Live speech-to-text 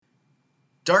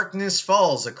Darkness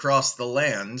falls across the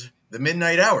land, the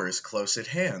midnight hour is close at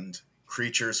hand.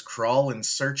 Creatures crawl in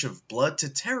search of blood to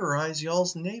terrorize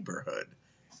y'all's neighborhood.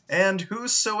 And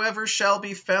whosoever shall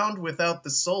be found without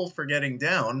the soul for getting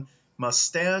down must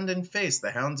stand and face the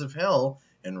hounds of hell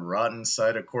and rot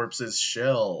inside a corpse's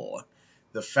shell.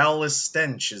 The foulest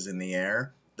stench is in the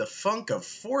air, the funk of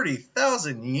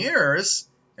 40,000 years,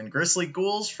 and grisly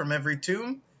ghouls from every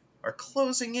tomb are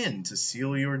closing in to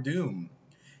seal your doom.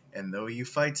 And though you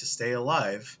fight to stay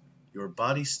alive, your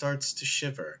body starts to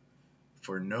shiver,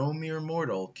 for no mere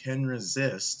mortal can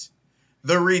resist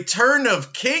the return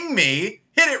of King Me.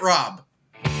 Hit it, Rob!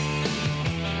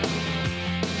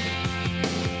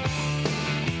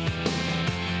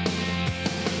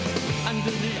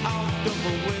 Under the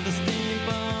October with the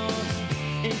steamboats,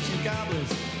 ancient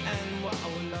goblins and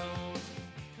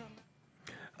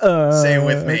wallows. Say it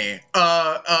with me.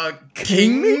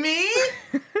 King Me?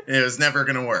 It was never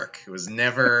gonna work. It was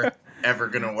never, ever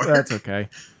gonna work. That's okay.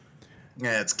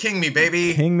 Yeah, it's King Me,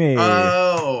 baby. King Me.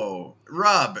 Oh,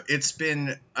 Rob, it's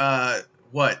been, 4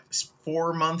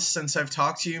 months since I've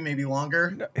talked to you, maybe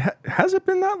longer? Has it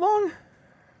been that long?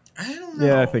 I don't know.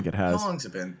 Yeah, I think it has. How long's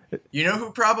it been? You know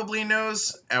who probably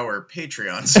knows? Our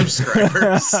Patreon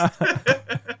subscribers.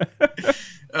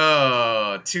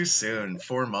 Oh, too soon.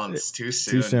 4 months, too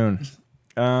soon. Too soon.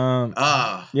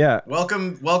 Yeah.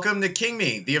 Welcome to King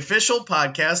Me, the official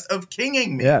podcast of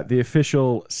Kinging Me. Yeah, the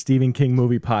official Stephen King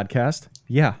movie podcast.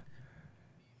 Yeah.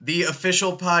 The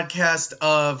official podcast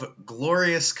of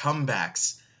Glorious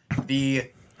Comebacks.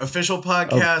 The official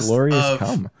podcast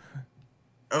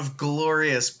of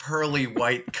Glorious Pearly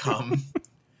White Cum.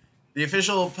 The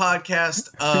official podcast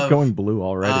of... Going blue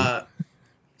already.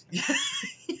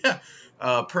 Yeah.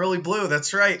 Pearly Blue,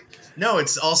 that's right. No,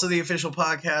 it's also the official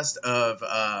podcast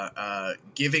of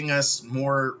giving us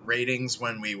more ratings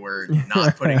when we were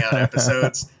not putting out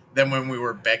episodes than when we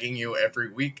were begging you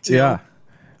every week to. Yeah.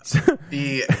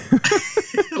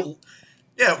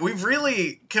 Yeah, we've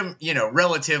really,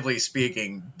 relatively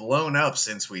speaking, blown up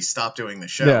since we stopped doing the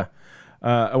show. Yeah.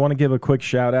 I want to give a quick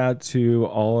shout out to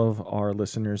all of our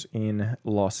listeners in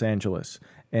Los Angeles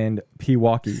and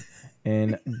Pewaukee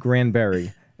and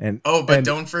Granbury.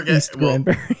 Don't forget East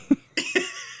Granbury.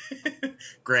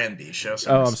 Granby, show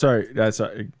some. Oh, I'm sorry. I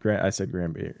said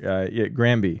Granby. Yeah,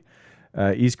 Granby,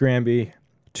 East Granby,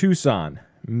 Tucson,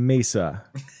 Mesa.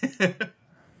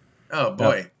 Oh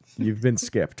boy, you've been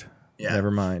skipped. Yeah. Never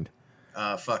mind.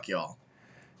 Fuck y'all.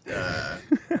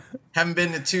 Haven't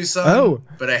been to Tucson,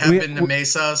 but I have been to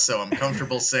Mesa, so I'm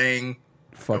comfortable saying,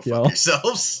 fuck y'all. Fuck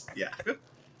yourselves. Yeah.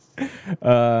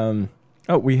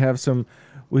 We have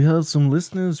some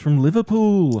listeners from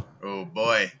Liverpool. Oh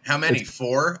boy, how many?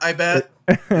 4, I bet.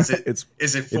 Is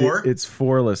it 4? It's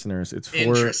 4 listeners. It's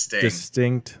 4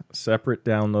 distinct, separate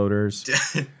downloaders.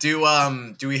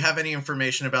 Do we have any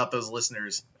information about those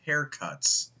listeners'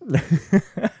 haircuts?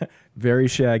 Very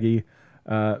shaggy,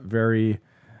 very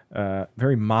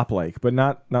mop-like, but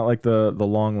not like the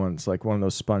long ones, like one of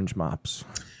those sponge mops.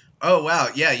 Oh, wow.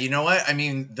 Yeah, you know what? I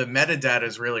mean, the metadata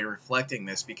is really reflecting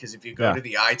this, because if you go to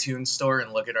the iTunes store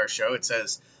and look at our show, it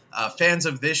says, fans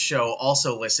of this show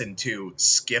also listen to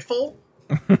Skiffle.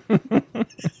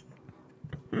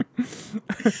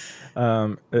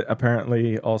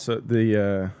 Apparently, also,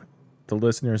 the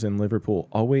listeners in Liverpool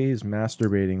always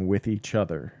masturbating with each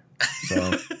other.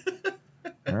 So,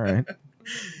 all right.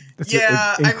 It's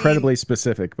incredibly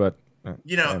specific, but,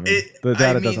 the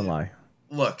data doesn't lie.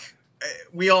 Look,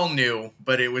 we all knew,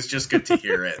 but it was just good to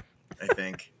hear it, I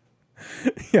think.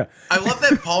 Yeah. I love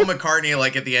that Paul McCartney,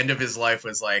 like, at the end of his life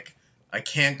was like, I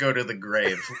can't go to the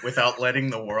grave without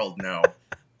letting the world know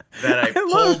that I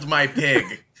pulled my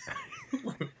pig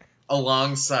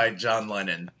alongside John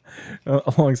Lennon.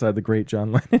 Alongside the great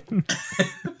John Lennon.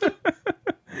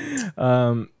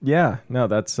 Yeah, no,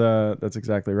 that's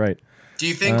exactly right. Do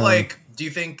you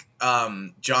think,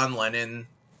 John Lennon,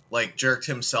 like, jerked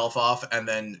himself off and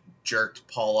then jerked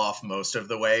Paul off most of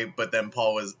the way, but then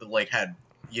Paul was, like, had,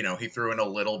 he threw in a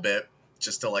little bit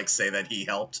just to, like, say that he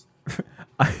helped?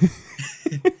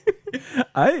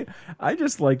 I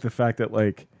just like the fact that,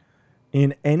 like,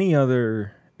 in any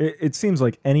other, it seems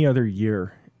like any other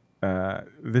year,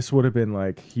 this would have been,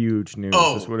 like, huge news.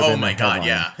 This would have been my God,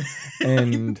 yeah.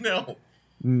 And no.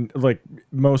 Like,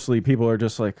 mostly people are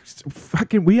just like,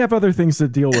 fucking, we have other things to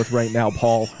deal with right now,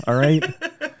 Paul. All right.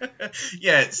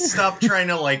 Yeah, stop trying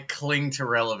to, like, cling to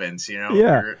relevance,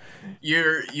 Yeah.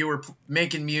 You were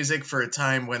making music for a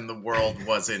time when the world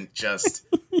wasn't just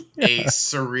a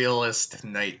surrealist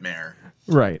nightmare.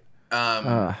 Right.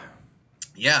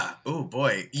 Yeah. Oh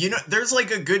boy. There's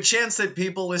like a good chance that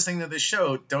people listening to this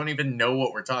show don't even know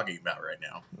what we're talking about right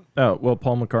now. Oh, well,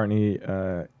 Paul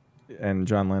McCartney and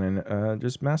John Lennon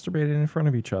just masturbated in front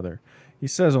of each other. He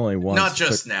says only once. Not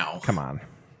just now. Come on.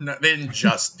 No, they didn't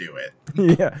just do it.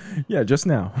 Yeah, just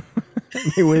now.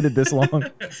 They waited this long.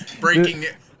 Breaking.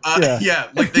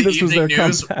 Like the this evening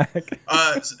news. Comeback.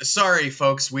 Sorry,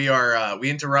 folks. We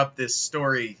interrupt this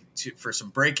story for some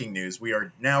breaking news. We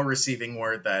are now receiving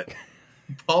word that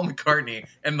Paul McCartney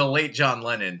and the late John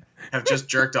Lennon have just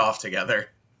jerked off together.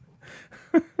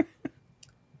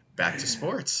 Back to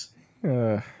sports.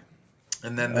 And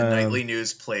then the nightly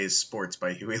news plays Sports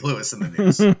by Huey Lewis in the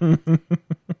news.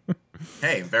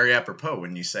 Hey, very apropos,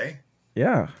 wouldn't you say?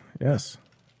 Yeah. Yes.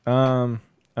 All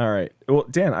right. Well,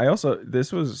 Dan, I think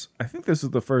this is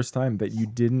the first time that you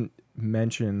didn't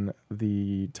mention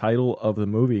the title of the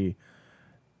movie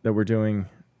that we're doing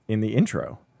in the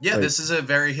intro. Yeah, this is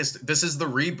this is the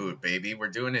reboot, baby. We're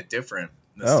doing it different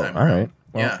this time around. All right.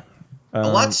 Well, yeah. A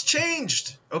lot's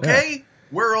changed, okay? Yeah.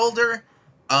 We're older.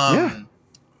 I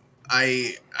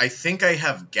think I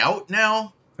have gout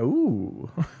now. Ooh.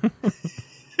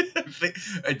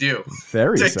 I do.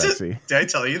 Very sexy. Did I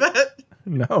tell you that?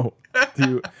 No.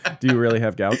 Do you really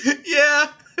have gout? Yeah.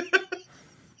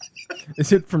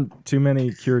 Is it from too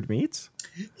many cured meats?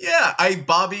 Yeah, I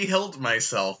Bobby Hilled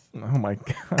myself. Oh my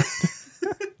god.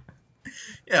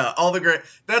 Yeah, all the great.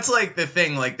 That's like the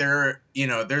thing. Like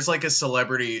there's like a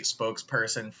celebrity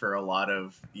spokesperson for a lot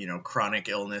of chronic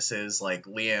illnesses. Like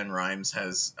Leanne Rimes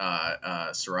has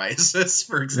psoriasis,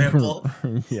 for example.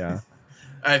 Yeah.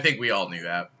 I think we all knew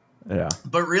that. Yeah.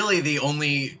 But really, the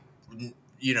only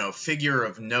figure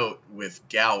of note with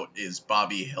gout is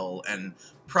Bobby Hill, and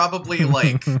probably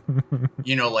like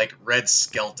like Red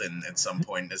Skelton at some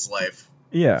point in his life.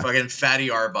 Yeah. Fucking Fatty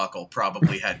Arbuckle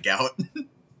probably had gout.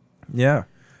 Yeah.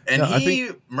 And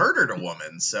he murdered a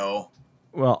woman, so...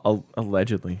 Well,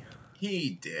 allegedly.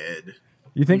 He did.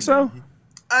 You think so?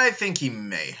 I think he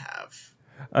may have.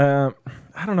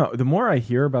 I don't know. The more I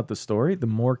hear about the story, the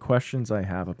more questions I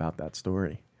have about that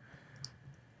story.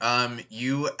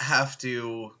 You have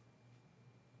to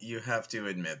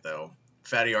admit, though,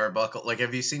 Fatty Arbuckle, like,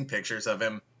 have you seen pictures of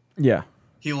him? Yeah.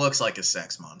 He looks like a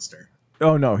sex monster.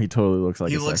 Oh, no, he totally looks like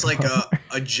a sex monster. He looks like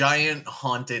a giant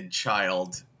haunted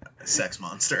child sex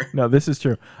monster. No, this is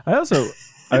true. I also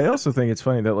think it's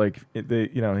funny that like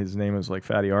his name is like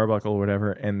Fatty Arbuckle or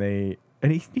whatever, and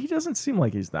he doesn't seem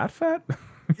like he's that fat.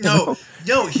 No,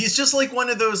 he's just like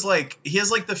one of those, like, he has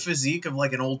like the physique of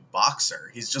like an old boxer.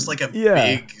 He's just like a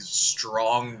big,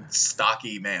 strong,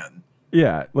 stocky man.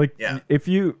 Yeah, like if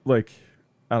you like,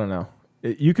 I don't know.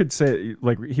 You could say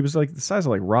like he was like the size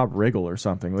of like Rob Riggle or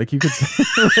something. Like you could say,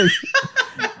 like,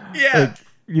 yeah. Like,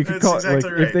 you could call exactly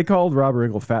like right. If they called Rob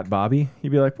Riggle Fat Bobby, you'd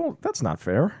be like, well, that's not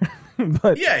fair.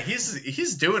 But yeah,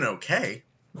 he's doing okay.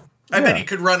 I bet he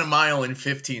could run a mile in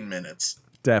 15 minutes.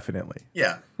 Definitely.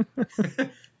 Yeah.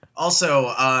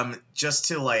 Also, just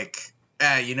to like,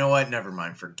 you know what? Never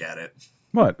mind. Forget it.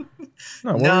 What?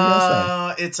 No, what were you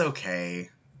gonna say? It's okay.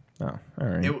 Oh, all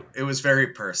right. It was very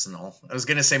personal. I was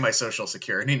gonna say my social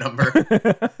security number.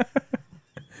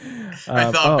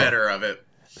 I thought better of it.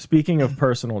 Speaking of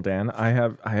personal, Dan, I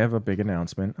have a big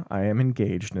announcement. I am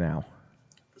engaged now.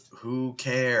 Who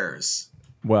cares?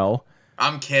 Well,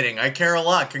 I'm kidding. I care a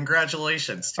lot.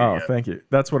 Congratulations to you. Oh, thank you.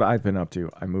 That's what I've been up to.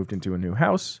 I moved into a new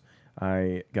house.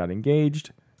 I got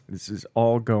engaged. This is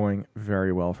all going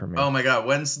very well for me. Oh my God.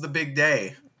 When's the big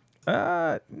day?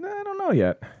 I don't know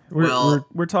yet.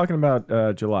 We're talking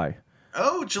about July.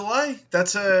 Oh, July?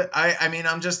 That's I mean,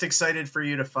 I'm just excited for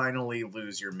you to finally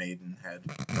lose your maidenhead.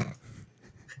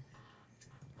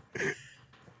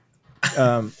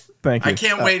 Thank you. I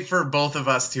can't wait for both of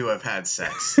us to have had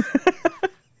sex.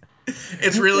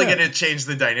 It's really going to change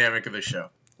the dynamic of the show.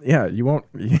 Yeah, you won't.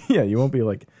 Yeah, you won't be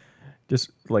like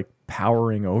just like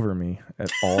powering over me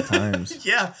at all times.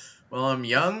 Yeah. Well, I'm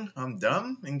young, I'm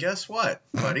dumb, and guess what,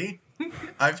 buddy?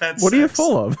 I've had sex. What are you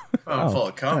full of? Oh, I'm full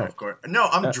of cum, of course. No,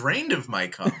 I'm drained of my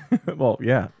cum. Well,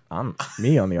 yeah. I'm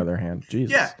me on the other hand.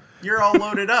 Jesus. Yeah, you're all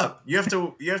loaded up. You have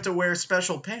to wear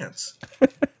special pants.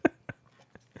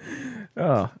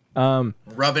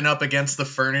 Rubbing up against the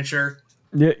furniture.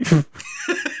 Yeah.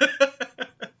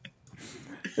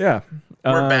 Yeah.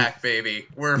 We're back, baby.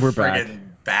 We're friggin'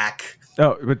 back.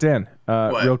 Oh, but Dan,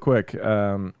 what? Real quick,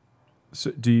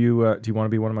 so do you want to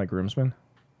be one of my groomsmen?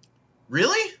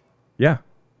 Really? Yeah.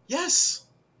 Yes.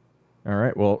 All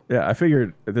right. Well, yeah, I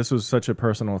figured this was such a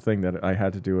personal thing that I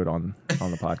had to do it on the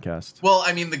podcast. Well,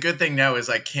 I mean, the good thing now is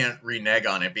I can't renege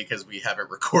on it because we have it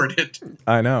recorded.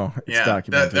 I know. It's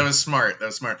documented. That was smart.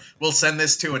 We'll send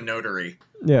this to a notary.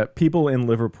 Yeah, people in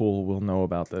Liverpool will know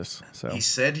about this. So he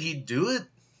said he'd do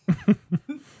it.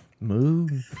 Moo.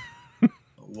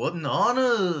 What an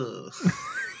honor.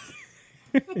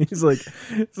 He's like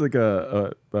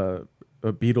a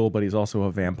Beatle, but he's also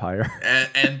a vampire.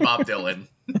 And Bob Dylan.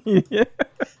 Yeah.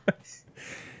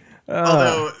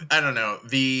 Although I don't know,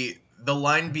 the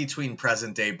line between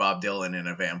present day Bob Dylan and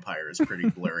a vampire is pretty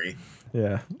blurry.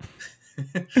 Yeah.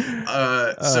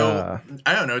 So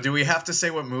I don't know. Do we have to say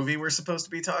what movie we're supposed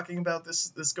to be talking about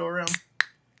this go around?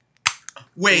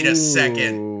 Wait a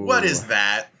second. What is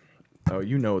that? Oh,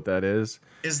 you know what that is.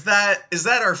 Is that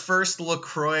our first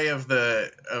LaCroix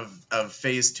of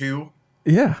phase 2?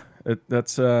 Yeah.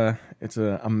 It's a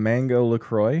mango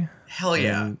LaCroix. Hell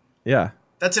yeah. And, yeah.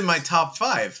 That's in my top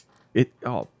 5.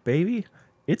 Oh, baby.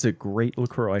 It's a great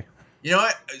LaCroix. You know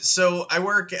what? So I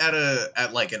work at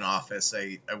an office.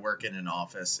 I work in an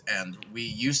office, and we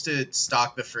used to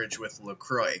stock the fridge with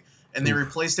LaCroix, and they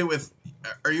replaced it with.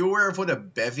 Are you aware of what a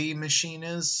bevy machine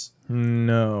is?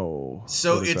 No.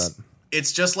 So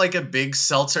it's just like a big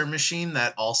seltzer machine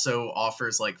that also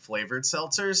offers like flavored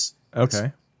seltzers.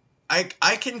 Okay.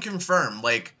 I can confirm,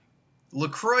 like,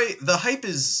 LaCroix. The hype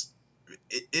is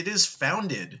it is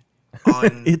founded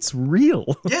on. It's real.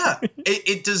 Yeah,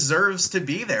 it deserves to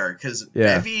be there because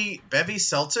Bevy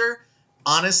Seltzer,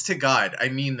 honest to God, I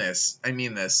mean this.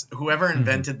 Whoever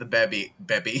invented the Bevy,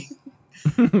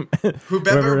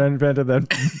 whoever invented that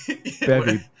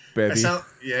Bevy.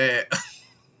 Yeah.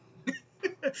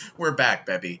 We're back,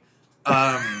 Bevy.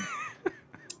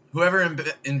 Whoever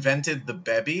invented the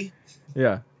Bevy,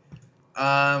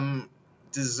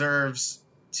 deserves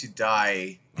to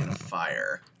die in a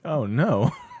fire. Oh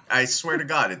no. I swear to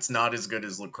God, it's not as good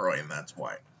as LaCroix, and that's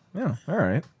why. Yeah, all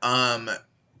right.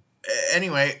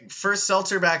 Anyway, first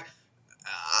seltzer back.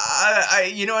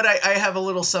 You know what? I have a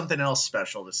little something else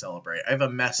special to celebrate. I have a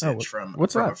message from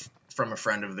a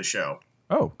friend of the show.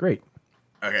 Oh, great.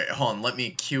 Okay, hold on. Let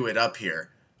me cue it up here.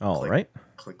 All right.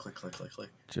 Click.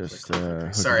 Just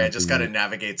click. Sorry, I just got to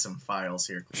navigate some files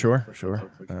here. Sure.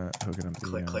 Click. Hooking up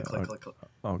Click.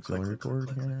 auxiliary cord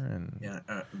here and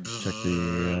check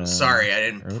the. Sorry, I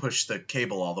didn't push the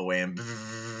cable all the way and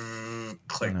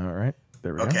click. All right,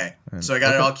 there we go. Okay, so I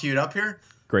got it all queued up here.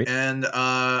 Great. And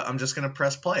I'm just gonna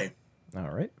press play. All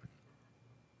right.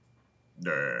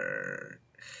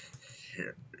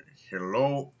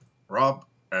 Hello, Rob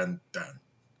and Dan.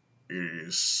 It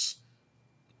is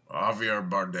Javier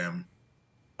Bardem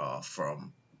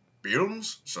from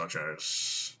films such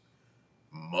as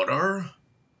Mother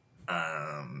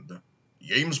and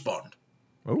James Bond.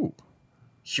 Oh.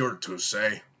 Here to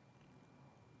say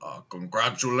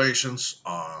congratulations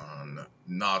on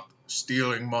not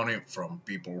stealing money from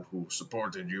people who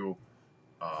supported you.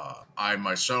 I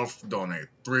myself donate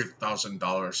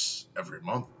 $3,000 every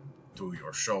month to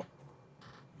your show,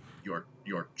 your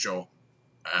show,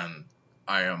 and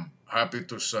I am happy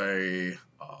to say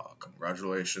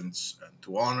congratulations, and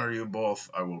to honor you both,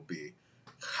 I will be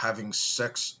having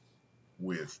sex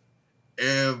with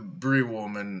every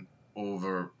woman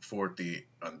over 40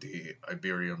 on the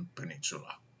Iberian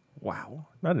Peninsula. Wow,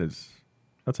 that's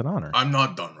an honor. I'm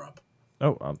not done, Rob.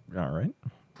 Oh, all right.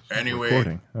 Anyway,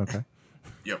 recording. Okay.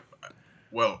 Yep.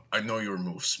 Well, I know your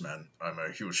moves, man. I'm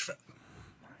a huge fan.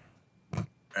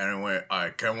 Anyway, I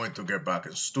can't wait to get back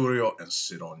in studio and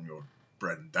sit on your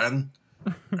Brendan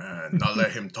and not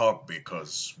let him talk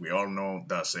because we all know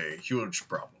that's a huge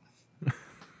problem.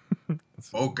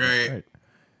 Okay, right.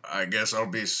 I guess I'll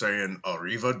be saying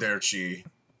arrivederci,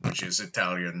 which is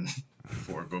Italian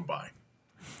for goodbye.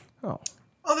 Oh,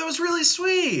 that was really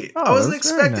sweet. Oh, I wasn't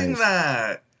expecting nice.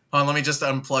 that. Hold on, let me just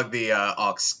unplug the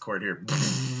aux cord here.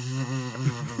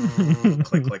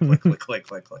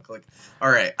 click. All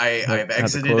right, I've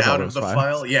exited out of the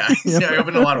file. Yeah, I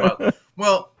opened a lot of files.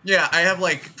 Well, yeah, I have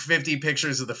like 50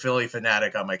 pictures of the Philly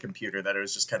Fanatic on my computer that I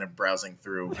was just kind of browsing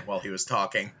through while he was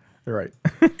talking. Right.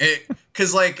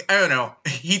 Because, like, I don't know,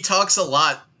 he talks a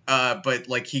lot, but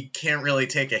like he can't really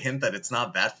take a hint that it's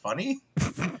not that funny.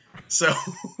 So,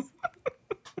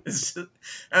 I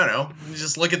don't know.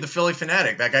 Just look at the Philly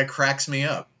Fanatic. That guy cracks me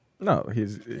up. No,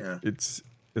 it's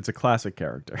a classic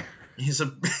character. He's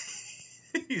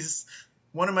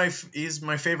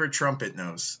my favorite trumpet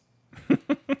nose.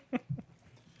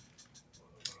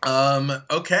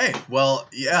 Okay. Well,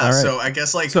 yeah. Right. So I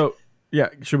guess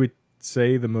should we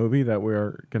say the movie that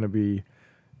we're going to be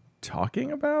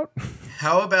talking about?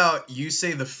 How about you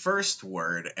say the first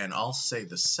word and I'll say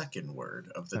the second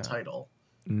word of the title?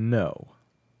 No.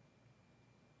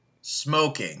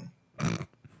 Smoking.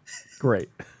 Great.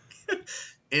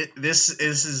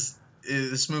 This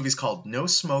movie's called No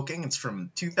Smoking. It's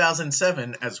from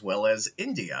 2007 as well as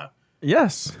India.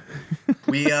 Yes.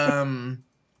 We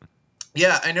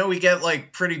yeah, I know we get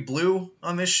like pretty blue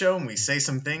on this show, and we say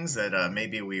some things that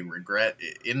maybe we regret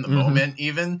in the moment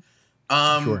even.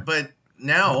 Sure. But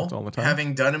now, all the time.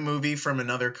 having done a movie from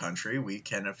another country, we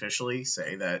can officially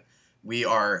say that we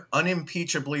are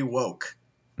unimpeachably woke.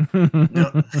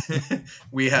 No,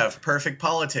 we have perfect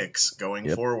politics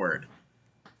going forward.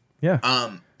 Yeah.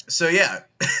 So yeah,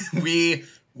 we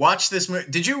watched this movie.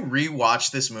 Did you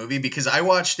rewatch this movie? Because I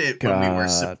watched it when we were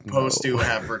supposed to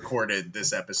have recorded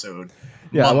this episode.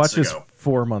 Yeah, I watched ago. this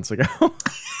 4 months ago.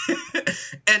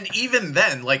 And even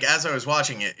then, like as I was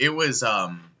watching it, it was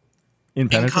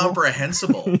Impenetrable?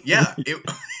 incomprehensible. Yeah,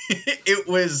 it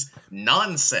was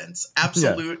nonsense,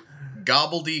 absolute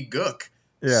gobbledygook.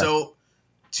 Yeah. So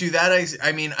to that,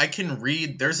 I mean, I can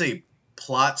read. There's a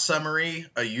plot summary,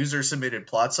 a user submitted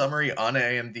plot summary on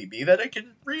IMDb that I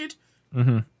can read.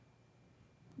 Mm-hmm.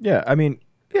 Yeah, I mean,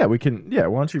 yeah, we can. Yeah,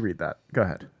 why don't you read that? Go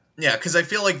ahead. Yeah, because I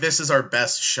feel like this is our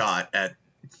best shot at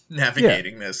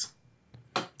navigating this.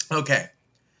 Okay.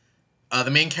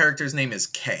 The main character's name is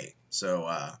Kay. So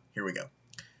here we go.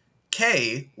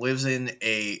 Kay lives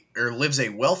a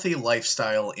wealthy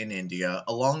lifestyle in India,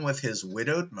 along with his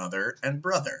widowed mother and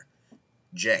brother,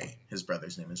 Jay. His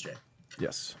brother's name is Jay.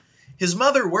 Yes. His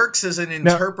mother works as an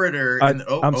interpreter.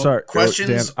 I'm sorry.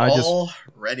 Questions Dan,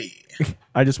 already.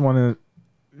 I just want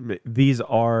to. These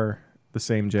are the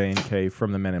same J and K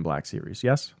from the Men in Black series.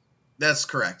 Yes. That's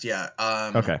correct. Yeah.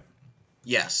 Okay.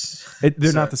 Yes.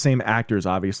 They're not the same actors,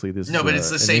 obviously. This is but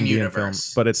it's the same Indian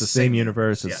universe. film, but it's the same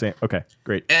universe. Yeah. Same. Okay,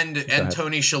 great. And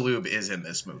Tony Shalhoub is in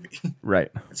this movie.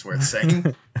 Right. It's worth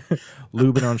saying.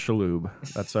 Lubin on Shalhoub.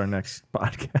 That's our next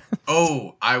podcast.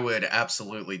 Oh, I would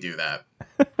absolutely do that.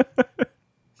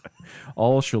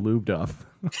 All Shalhoubed up.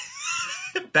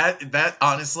 That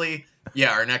honestly,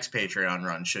 yeah, our next Patreon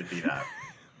run should be that.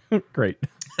 Great.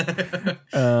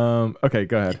 Okay,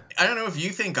 go ahead. I don't know if you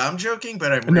think I'm joking,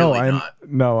 but I'm really not.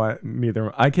 No,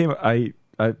 neither. I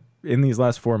in these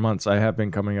last 4 months, I have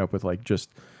been coming up with just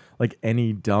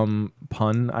any dumb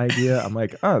pun idea. I'm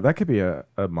like, oh, that could be a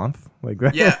month like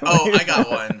that. Yeah. Oh,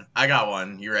 I got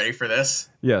one. You ready for this?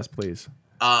 Yes, please.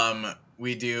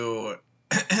 We do.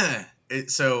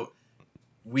 So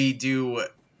we do.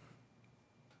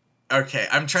 Okay,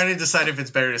 I'm trying to decide if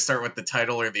it's better to start with the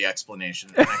title or the explanation,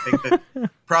 and I think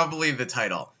that probably the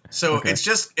title. So Okay. it's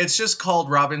just called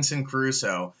Robinson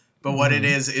Crusoe, but what it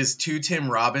is 2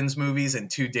 Tim Robbins movies and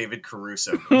 2 David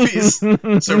Caruso movies.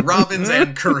 So Robbins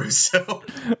and Caruso.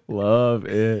 Love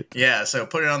it. Yeah, so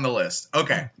put it on the list.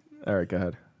 Okay. All right, go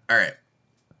ahead. All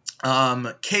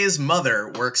right. Kay's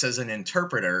mother works as an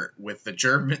interpreter with the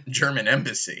German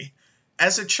embassy.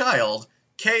 As a child,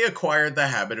 Kay acquired the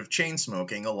habit of chain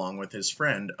smoking along with his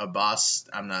friend Abbas.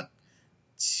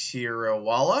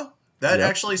 Tirawala? That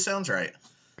actually sounds right.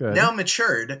 Good. Now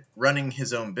matured, running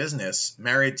his own business,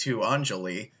 married to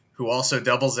Anjali, who also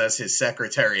doubles as his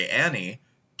secretary Annie,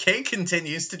 Kay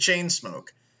continues to chain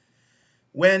smoke.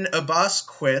 When Abbas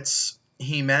quits,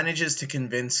 he manages to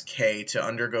convince Kay to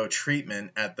undergo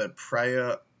treatment at the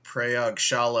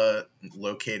Prayagshala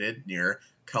located near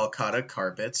Calcutta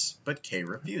Carpets, but Kay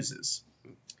refuses.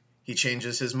 He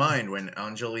changes his mind when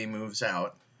Anjali moves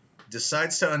out,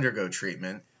 decides to undergo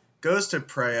treatment, goes to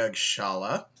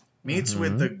Prayagshala, meets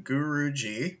with the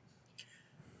Guruji,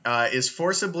 is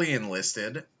forcibly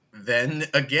enlisted, then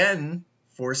again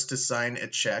forced to sign a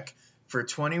check for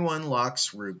 21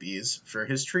 lakhs rupees for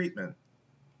his treatment.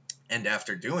 And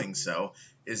after doing so,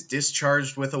 is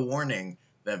discharged with a warning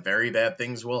that very bad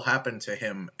things will happen to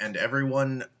him and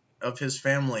everyone of his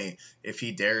family if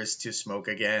he dares to smoke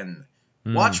again.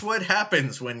 Watch what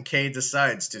happens when Kay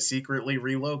decides to secretly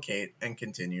relocate and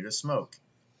continue to smoke.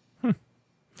 Do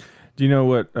you know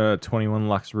what 21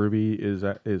 lakhs ruby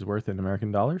is worth in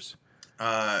American dollars?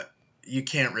 You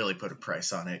can't really put a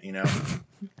price on it, you know?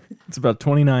 It's about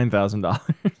 $29,000.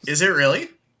 Is it really?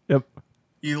 Yep.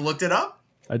 You looked it up?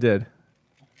 I did.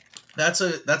 That's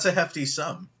a hefty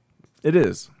sum. It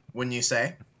is. Wouldn't you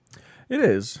say? It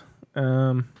is.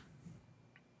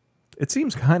 It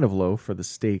seems kind of low for the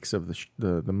stakes of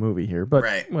the movie here, but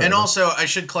right. Whatever. And also, I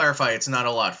should clarify, it's not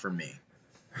a lot for me.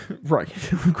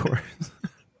 Right, of course.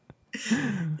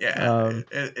 Yeah,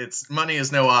 it's money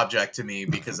is no object to me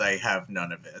because I have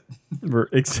none of it.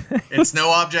 It's no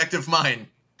object of mine.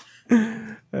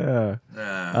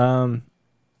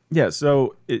 Yeah,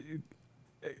 so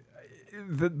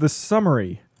the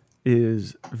summary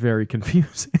is very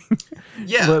confusing.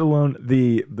 Yeah. Let alone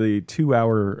the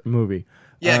 2-hour movie.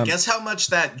 Yeah, guess how much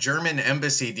that German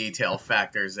embassy detail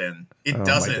factors in? It Oh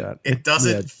doesn't. my God. It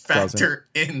doesn't Yeah, factor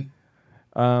in.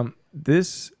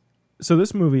 This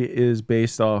movie is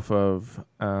based off of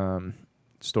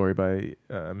story by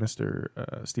Mr.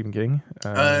 Stephen King.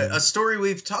 A story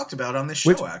we've talked about on this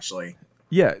show, actually.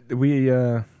 Yeah, we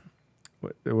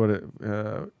what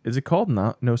is it called?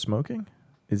 No Smoking?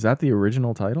 Is that the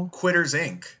original title? Quitters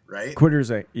Inc., right? Quitters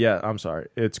Inc. Yeah, I'm sorry.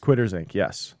 It's Quitters Inc.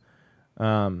 Yes.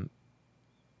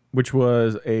 Which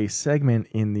was a segment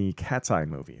in the Cat's Eye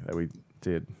movie that we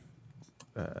did.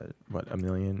 A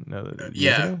million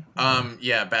years ago?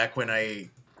 Yeah, back when I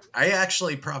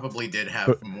actually probably did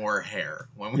have more hair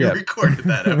when we recorded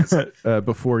that episode.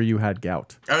 Before you had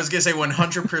gout. I was gonna say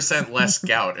 100% less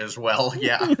gout as well.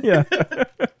 Yeah. Yeah.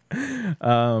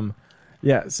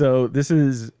 Yeah. So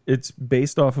it's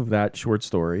based off of that short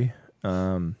story,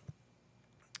 and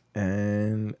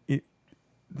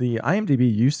the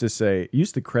IMDb used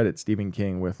to credit Stephen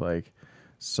King with like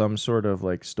some sort of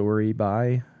like story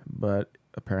by, but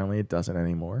apparently it doesn't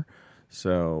anymore.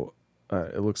 So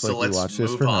it looks like we watched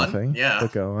this for nothing. Yeah.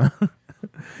 But go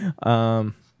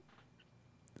on.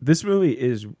 This movie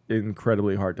is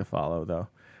incredibly hard to follow, though.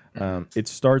 It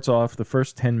starts off, the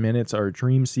first 10 minutes are a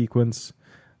dream sequence.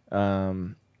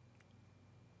 This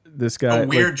guy, a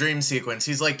weird dream sequence.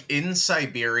 He's like in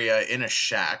Siberia in a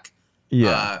shack.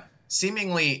 Yeah.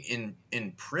 Seemingly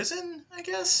in prison, I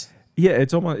guess. Yeah,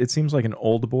 it seems like an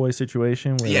old boy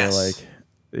situation where yes.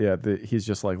 they're like, he's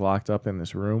just like locked up in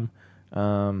this room.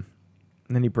 And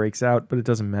then he breaks out, but it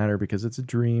doesn't matter because it's a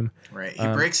dream. Right. He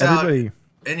breaks out and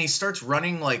he starts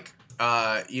running like,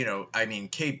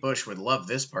 Kate Bush would love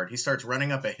this part. He starts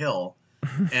running up a hill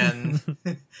and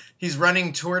he's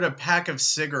running toward a pack of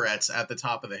cigarettes at the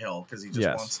top of the hill because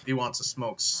he wants to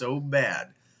smoke so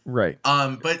bad. Right.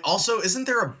 But also, isn't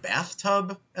there a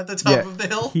bathtub at the top of the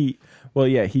hill? He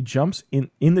jumps in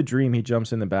the dream. He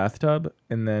jumps in the bathtub,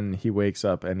 and then he wakes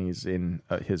up and he's in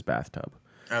his bathtub.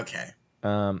 Okay.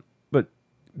 But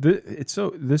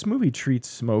this movie treats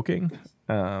smoking,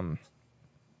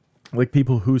 like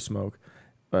people who smoke,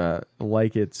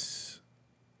 like it's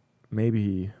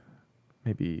maybe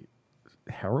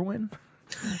heroin,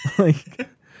 like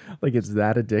it's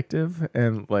that addictive,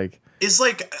 and like. Is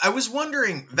like, I was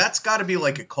wondering, that's got to be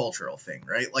like a cultural thing,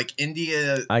 right? Like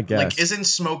India, I guess. Like, isn't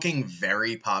smoking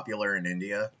very popular in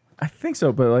India? I think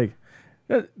so, but like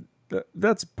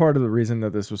that's part of the reason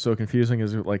that this was so confusing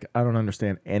is like I don't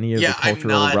understand any of the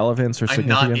cultural relevance or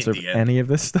significance of any of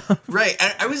this stuff. Right.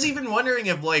 I was even wondering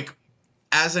if like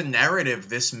as a narrative,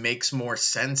 this makes more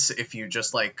sense if you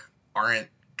just like aren't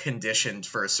conditioned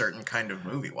for a certain kind of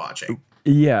movie watching.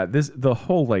 Yeah, the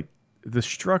whole like. The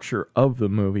structure of the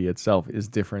movie itself is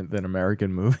different than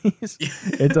American movies.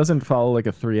 It doesn't follow like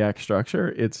a 3-act structure.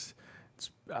 It's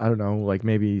I don't know, like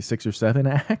maybe 6 or 7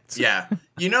 acts. Yeah.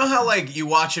 You know how like you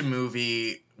watch a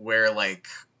movie where like,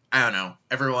 I don't know,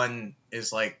 everyone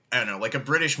is like, I don't know, like a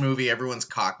British movie, everyone's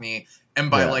Cockney.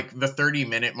 And by like the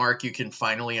 30-minute mark, you can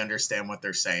finally understand what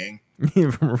they're saying.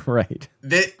 Right.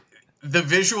 The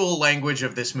visual language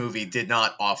of this movie did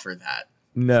not offer that.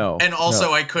 No. And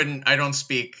also I don't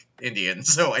speak Indian,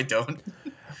 so I don't.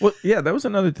 Well, yeah, that was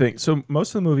another thing. So most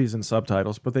of the movie's in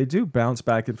subtitles, but they do bounce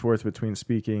back and forth between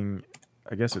speaking,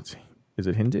 I guess is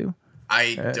it Hindu?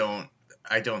 I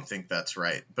don't think that's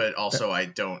right, but also I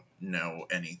don't know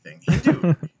anything.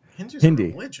 Hindu's Hindi. A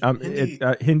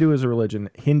religion. Hindu is a religion.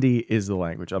 Hindi is the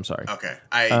language. I'm sorry. Okay.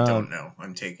 I don't know.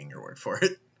 I'm taking your word for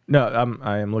it. No,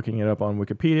 I am looking it up on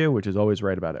Wikipedia, which is always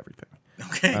right about everything.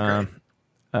 Okay,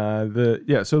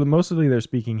 great. So mostly they're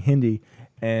speaking Hindi,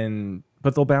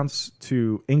 but they'll bounce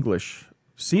to English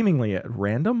seemingly at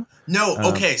random. No,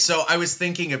 okay, so I was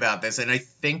thinking about this, and I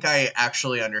think I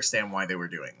actually understand why they were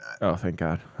doing that. Oh, thank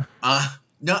God.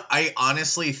 No, I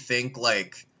honestly think,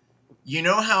 like, you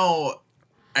know how,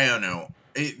 I don't know,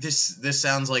 this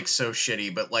sounds like so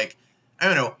shitty, but, like, I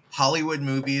don't know, Hollywood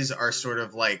movies are sort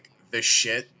of, like, the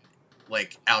shit,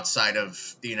 like, outside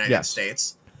of the United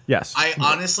States. Yes.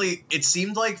 Honestly, it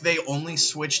seemed like they only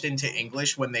switched into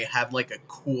English when they had like a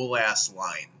cool ass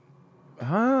line.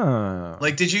 Ah.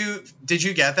 Like, did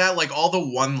you get that? Like, all the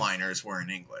one-liners were in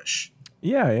English.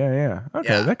 Yeah. Okay,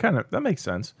 yeah. That makes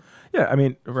sense. Yeah, I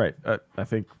mean, right. I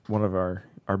think one of our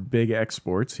big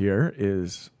exports here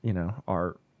is,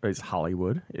 is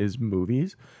Hollywood, is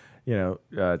movies.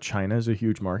 China is a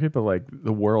huge market, but like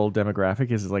the world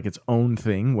demographic is like its own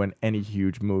thing when any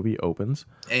huge movie opens.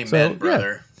 Amen,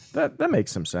 brother. Yeah, that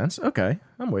makes some sense. Okay,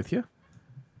 I'm with you.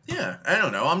 Yeah, I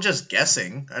don't know. I'm just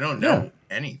guessing. I don't know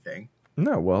anything.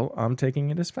 No, well, I'm taking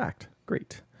it as fact.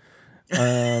 Great.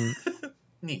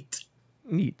 Neat.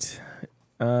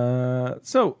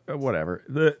 So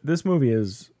whatever. This movie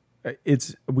is,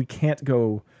 we can't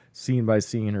go scene by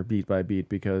scene or beat by beat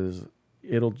because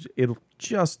it'll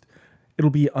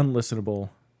be unlistenable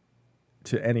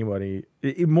to anybody,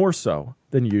 more so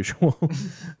than usual.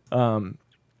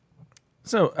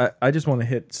 So I just want to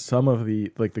hit some of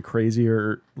the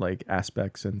crazier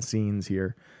aspects and scenes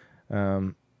here.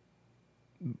 One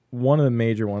of the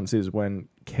major ones is when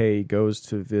Kay goes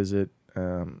to visit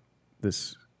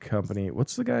this company.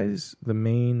 What's the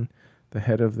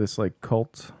head of this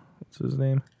cult? What's his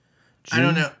name? G? I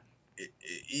don't know.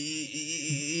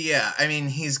 Yeah, I mean,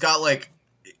 he's got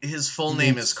his full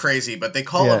name is crazy, but they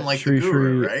call him Shri, the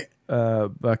guru, right?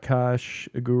 Bakash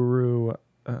Guru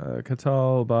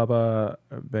Katal Baba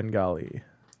Bengali.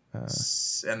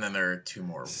 And then there are two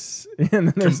more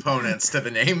components to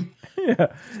the name. Yeah.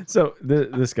 So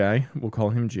this guy, we'll call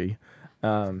him G.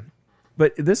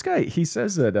 But this guy, he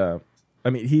says that,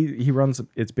 he runs,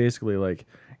 it's basically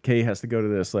Kay has to go to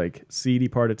this seedy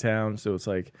part of town. So it's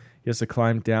he has to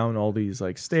climb down all these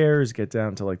stairs, get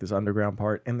down to this underground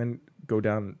part, and then go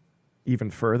down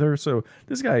even further. So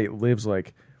this guy lives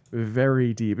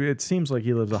very deep. It seems like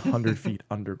he lives 100 feet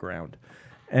underground.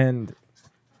 And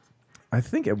I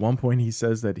think at one point he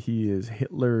says that he is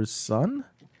Hitler's son.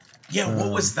 Yeah,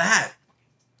 what was that?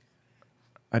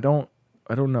 I don't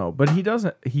know, but he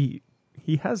doesn't. He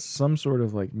has some sort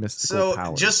of mystical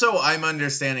power. Just so I'm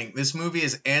understanding, this movie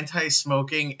is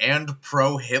anti-smoking and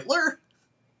pro-Hitler?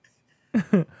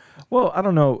 Well, I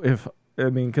don't know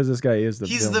because this guy is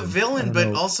He's the villain,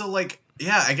 but also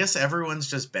yeah, I guess everyone's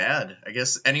just bad. I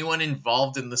guess anyone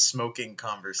involved in the smoking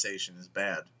conversation is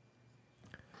bad.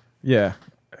 Yeah.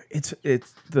 It's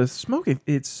the smoking.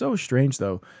 It's so strange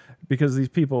though, because these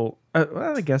people,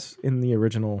 well, I guess in the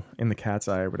original, in the Cat's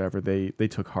Eye or whatever, they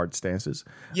took hard stances.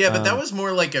 Yeah, but that was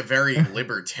more a very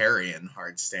libertarian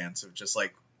hard stance of just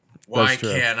why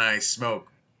can't I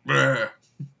smoke?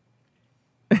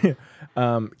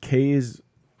 Kay's,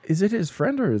 is it his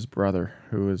friend or his brother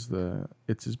who is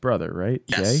it's his brother, right?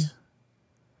 Yes.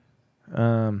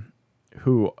 Jay?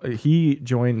 Who he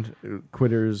joined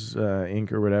Quitters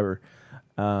Inc. or whatever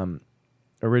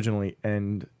originally,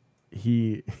 and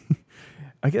he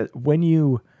I guess when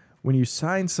you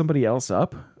sign somebody else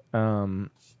up,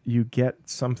 you get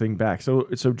something back. So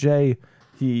Jay,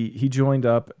 he joined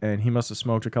up and he must have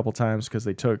smoked a couple times because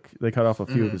they cut off a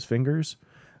few of his fingers.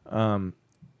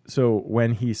 So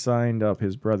when he signed up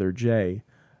his brother Jay,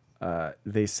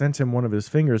 they sent him one of his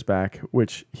fingers back,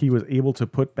 which he was able to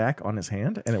put back on his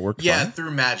hand, and it worked. Yeah, fine.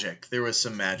 Through magic. There was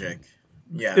some magic.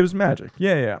 Yeah, it was magic.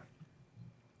 Yeah.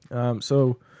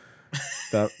 So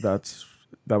that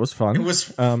was fun. It was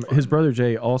fun. His brother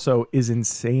Jay also is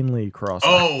insanely cross-eyed.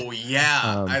 Oh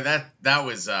yeah, that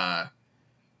was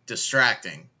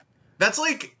distracting. That's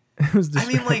it was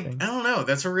distracting. I don't know.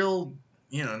 That's a real,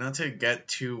 not to get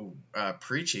too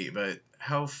preachy, but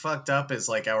how fucked up is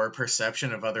our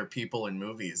perception of other people in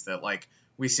movies that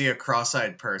we see a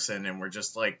cross-eyed person and we're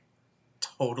just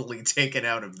totally taken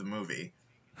out of the movie.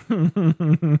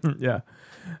 Yeah.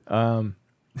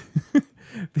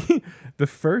 The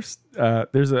first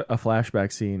there's a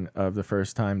flashback scene of the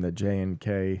first time that Jay and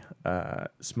Kay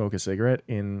smoke a cigarette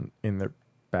in their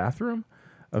bathroom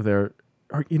of their,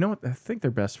 or you know what, I think they're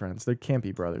best friends. They can't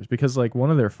be brothers because one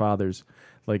of their fathers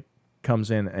comes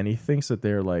in and he thinks that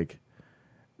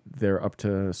they're up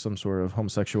to some sort of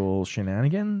homosexual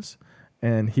shenanigans,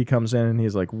 and he comes in and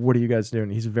he's like, what are you guys doing?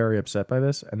 He's very upset by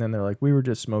this, and then they're like, we were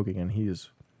just smoking, and he's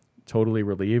totally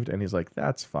relieved, and he's like,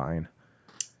 that's fine.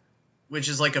 Which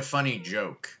is a funny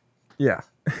joke. Yeah.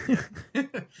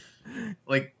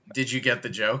 Did you get the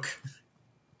joke?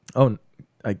 Oh,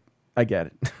 I get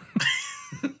it.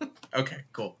 Okay,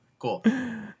 cool.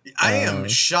 I am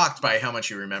shocked by how much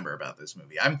you remember about this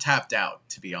movie. I'm tapped out,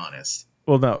 to be honest.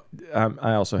 Well, no,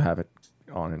 I also have it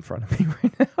on in front of me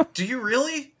right now. Do you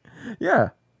really? Yeah.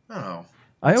 Oh,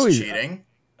 that's cheating.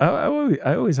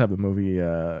 I always have a movie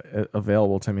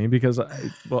available to me because,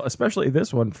 especially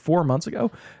this one 4 months ago,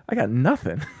 I got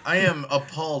nothing. I am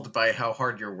appalled by how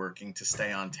hard you're working to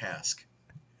stay on task.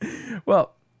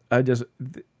 Well,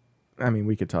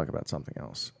 we could talk about something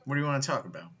else. What do you want to talk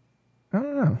about? I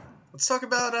don't know. Let's talk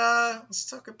about.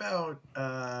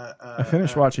 I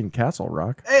finished watching Castle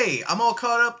Rock. Hey, I'm all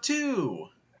caught up too.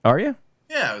 Are you?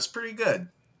 Yeah, it was pretty good.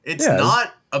 It's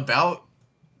not about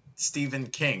Stephen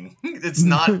King. It's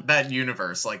not that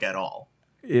universe at all.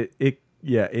 It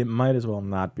yeah, it might as well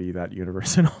not be that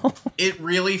universe at all. It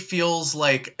really feels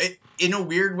like, in a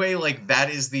weird way, like that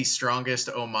is the strongest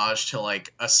homage to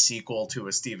like a sequel to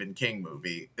a Stephen King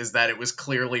movie, is that it was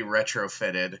clearly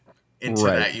retrofitted into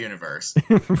that universe.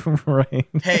 Right.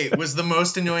 Hey, was the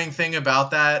most annoying thing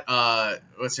about that,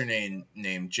 what's her name?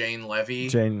 Jane Levy?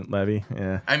 Jane Levy,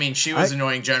 yeah. I mean, she was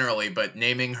annoying generally, but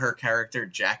naming her character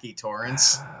Jackie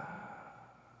Torrance?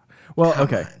 Well,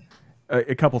 okay.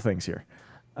 A couple things here.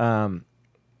 Jane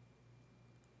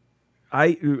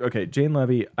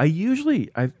Levy,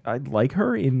 I like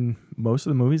her in most of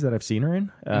the movies that I've seen her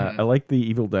in. I like the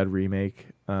Evil Dead remake.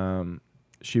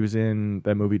 She was in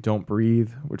that movie Don't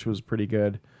Breathe, which was pretty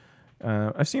good.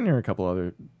 I've seen her in a couple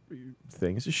other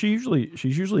things. She's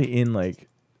usually in like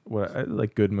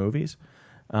good movies.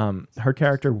 Her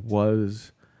character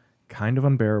was kind of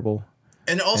unbearable.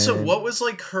 And also, what was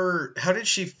like how did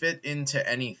she fit into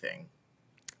anything?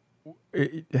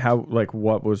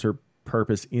 What was her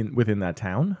purpose within that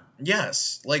town?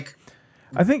 Yes, like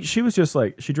I think she was just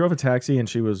like, she drove a taxi and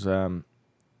she was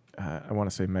I want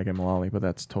to say Megan Mullally, but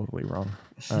that's totally wrong.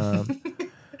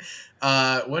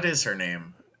 What is her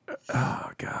name? Oh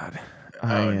God.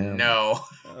 No.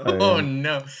 Oh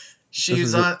no.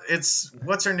 She's on. It's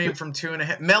what's her name from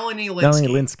 2.5? Melanie Lynskey. Melanie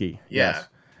Lynskey. Yeah. Yes.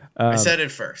 I said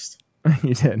it first.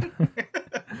 You did.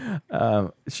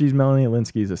 She's Melanie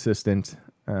Lynskey's assistant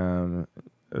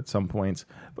at some points,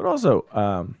 but also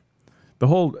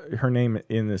her name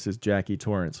in this is Jackie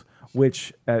Torrance,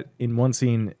 which in one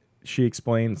scene she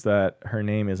explains that her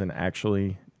name isn't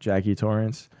actually Jackie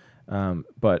Torrance,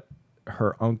 but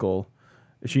her uncle.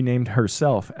 She named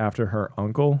herself after her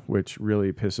uncle, which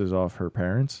really pisses off her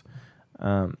parents.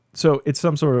 So it's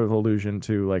some sort of allusion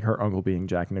to like her uncle being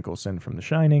Jack Nicholson from The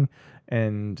Shining,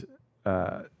 and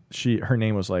her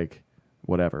name was like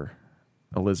whatever,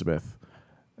 Elizabeth,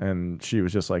 and she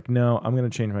was just like, no, I'm gonna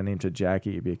change my name to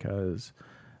Jackie because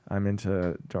I'm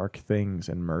into dark things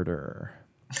and murder.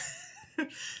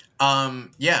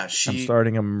 Yeah, I'm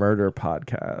starting a murder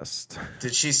podcast.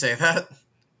 Did she say that?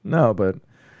 No, but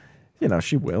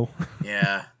she will.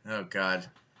 Yeah. Oh God.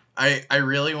 I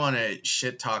really want to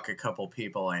shit talk a couple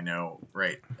people I know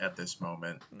right at this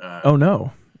moment. Oh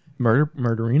no,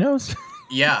 murderinos?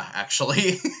 Yeah,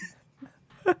 actually.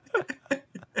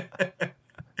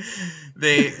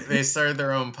 They started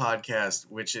their own podcast,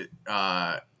 which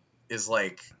is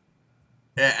like,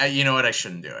 you know what? I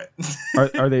shouldn't do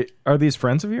it. Are these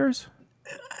friends of yours?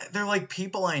 They're like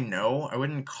people I know. I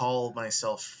wouldn't call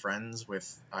myself friends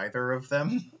with either of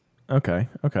them. Okay.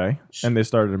 And they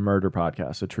started a murder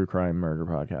podcast, a true crime murder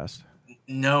podcast.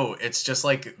 No, it's just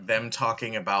like them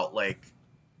talking about like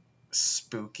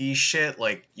spooky shit.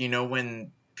 Like,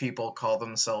 when people call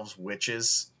themselves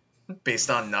witches based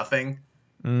on nothing.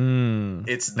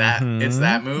 It's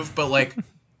that move. But like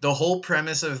the whole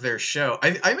premise of their show,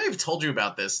 I may have told you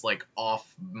about this like off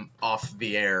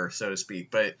the air, so to speak,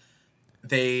 but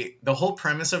the whole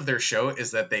premise of their show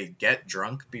is that they get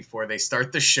drunk before they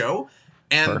start the show.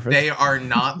 And Perfect. They are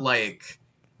not like,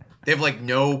 they have like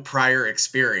no prior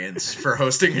experience for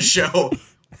hosting a show.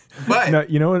 But no,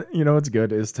 you know what's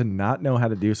good is to not know how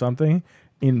to do something,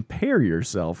 impair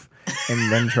yourself,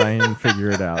 and then try and figure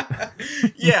it out.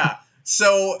 Yeah.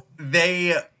 So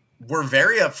they were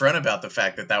very upfront about the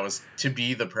fact that was to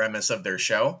be the premise of their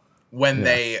show when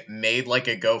they made like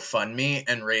a GoFundMe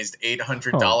and raised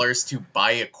 $800 to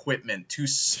buy equipment to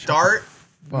start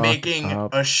making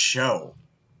a show.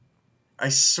 I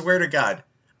swear to God.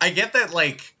 I get that,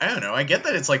 like, I don't know. I get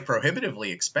that it's, like, prohibitively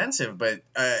expensive, but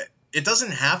it doesn't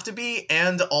have to be.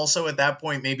 And also at that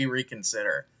point, maybe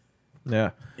reconsider. Yeah.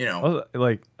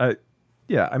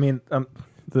 I mean,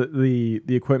 the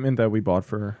equipment that we bought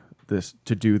for this,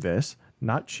 to do this,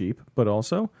 not cheap, but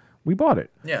also we bought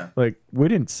it. Yeah. Like, we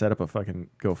didn't set up a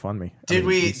fucking GoFundMe. Did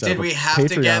we have Patreon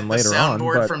to get the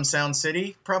soundboard from Sound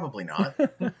City? Probably not.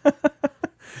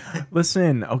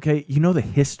 Listen, okay, the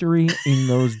history in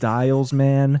those dials,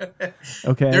 man.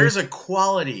 Okay, there's a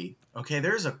quality. Okay,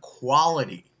 there's a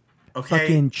quality. Okay,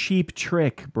 fucking Cheap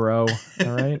Trick, bro.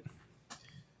 All right.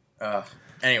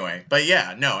 Anyway, but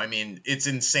yeah, no, I mean, it's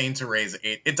insane to raise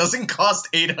it doesn't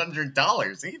cost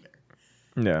 $800 either.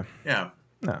 Yeah. Yeah.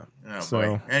 No. Oh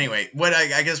boy. Anyway,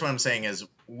 I guess what I'm saying is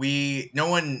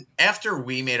after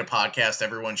we made a podcast,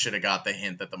 everyone should have got the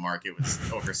hint that the market was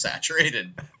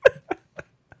oversaturated.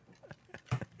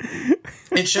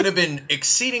 It should have been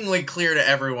exceedingly clear to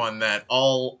everyone that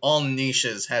all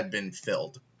niches had been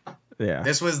filled. Yeah.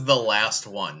 This was the last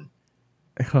one.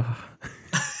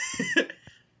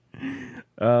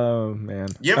 Oh man.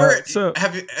 You ever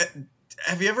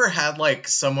have you ever had like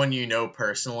someone you know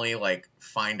personally like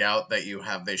find out that you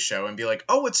have this show and be like,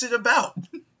 oh, what's it about?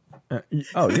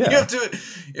 Oh yeah. you have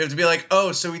to be like,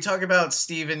 oh, so we talk about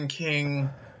Stephen King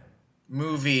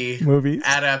movies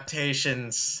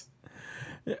adaptations.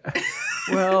 Yeah.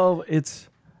 Well, it's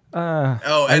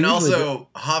and also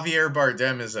Javier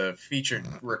Bardem is a featured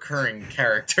recurring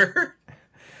character.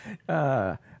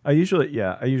 I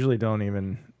usually don't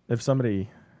even, if somebody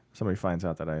finds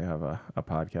out that I have a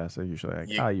podcast, I usually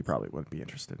like, you probably wouldn't be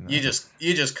interested in that.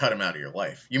 You just cut him out of your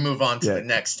life. You move on to the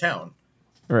next town.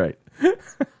 Right.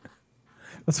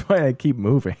 That's why I keep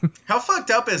moving. How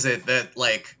fucked up is it that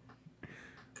like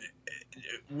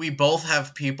we both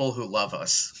have people who love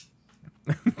us?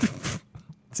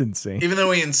 It's insane. Even though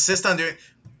we insist on doing,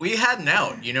 we had an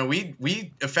out. You know,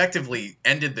 we effectively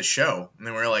ended the show, and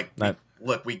then we were like,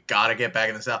 look, we gotta get back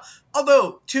in this out.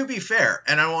 Although, to be fair,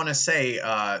 and I want to say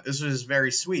this was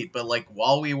very sweet, but like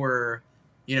while we were,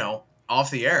 you know,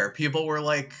 off the air, people were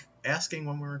like asking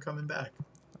when we were coming back.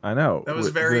 I know. That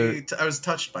was I was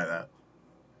touched by that.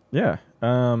 Yeah.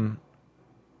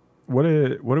 What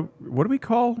do we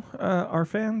call our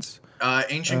fans?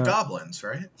 Ancient goblins,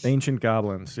 right? Ancient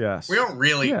goblins, yes. We don't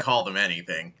really call them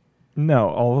anything. No,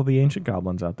 all of the ancient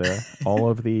goblins out there, all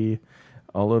of the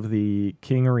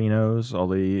kingerinos, all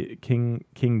the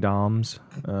kingdoms.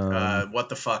 What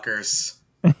the fuckers?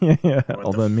 Yeah,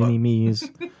 all the mini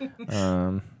me's.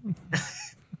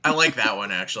 I like that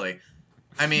one actually.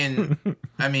 I mean,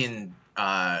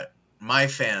 my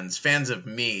fans of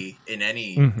me in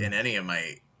any of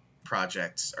my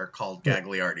projects are called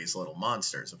Gagliardi's Little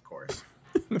Monsters, of course.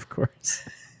 Of course.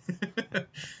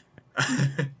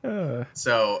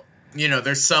 So, you know,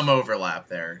 there's some overlap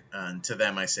there, and to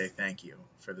them I say thank you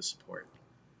for the support.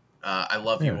 I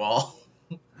love you all.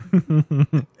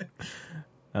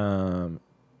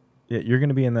 Yeah, you're going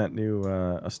to be in that new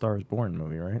A Star Is Born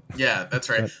movie, right? Yeah, that's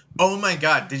right. Oh my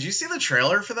god, did you see the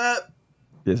trailer for that?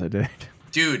 Yes, I did.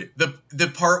 Dude, the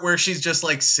part where she's just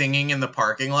like singing in the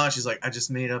parking lot, she's like, I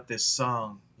just made up this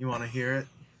song. You want to hear it?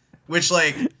 Which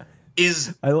like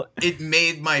it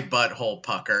made my butthole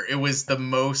pucker. It was the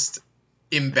most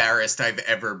embarrassed I've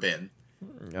ever been.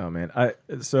 Oh man,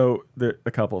 so there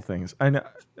a couple of things. I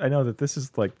know that this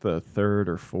is like the third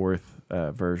or fourth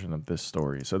version of this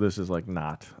story. So this is like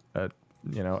not and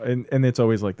it's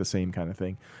always like the same kind of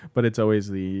thing, but it's always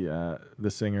the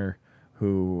singer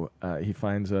who he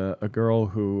finds a girl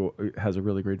who has a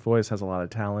really great voice, has a lot of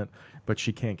talent, but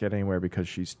she can't get anywhere because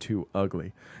she's too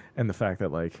ugly. And the fact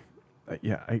that like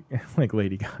like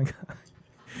Lady Gaga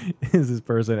is this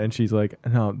person, and she's like,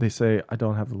 no, they say I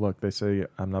don't have the look. They say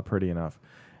I'm not pretty enough.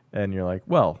 And you're like,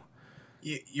 well,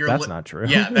 that's not true.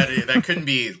 Yeah, that couldn't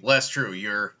be less true.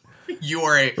 You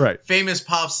are a famous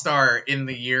pop star in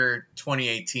the year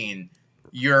 2018.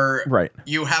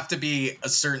 You have to be a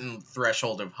certain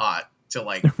threshold of hot to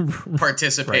like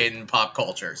participate in pop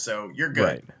culture. So you're good.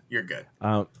 Right. You're good.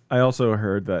 I also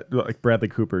heard that like Bradley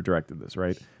Cooper directed this,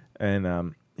 right?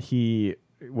 And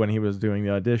when he was doing the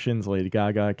auditions, Lady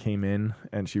Gaga came in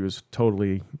and she was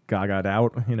totally gaga'd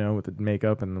out, with the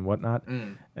makeup and whatnot.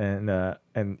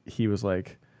 And he was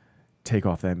like, take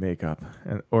off that makeup.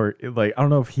 Or like, I don't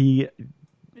know if he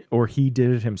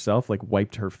did it himself, like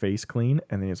wiped her face clean.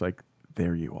 And then he's like,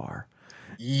 there you are.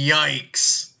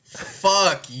 Yikes.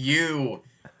 Fuck you.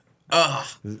 Ugh.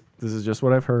 This is just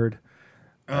what I've heard.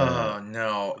 Oh,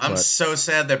 no. I'm so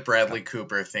sad that Bradley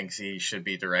Cooper thinks he should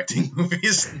be directing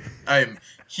movies. I'm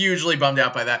hugely bummed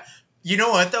out by that. You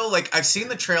know what, though? Like, I've seen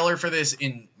the trailer for this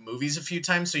in movies a few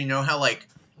times, so you know how, like,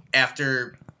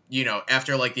 after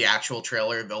like, the actual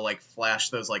trailer, they'll, like,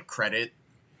 flash those, like, credit...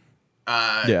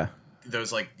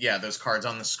 those cards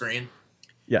on the screen?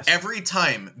 Yes. Every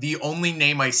time, the only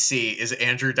name I see is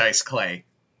Andrew Dice Clay.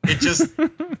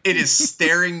 It is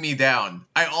staring me down.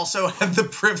 I also had the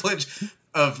privilege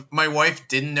of my wife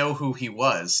didn't know who he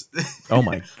was. Oh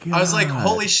my god! I was like,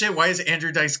 "Holy shit! Why is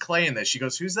Andrew Dice Clay in this?" She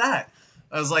goes, "Who's that?"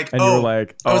 I was like, and you were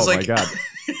like, "Oh my god!"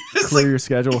 Clear your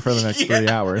schedule for the next 3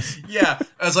 hours. Yeah,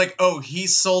 I was like, "Oh, he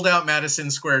sold out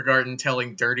Madison Square Garden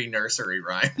telling dirty nursery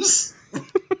rhymes."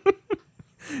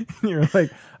 You're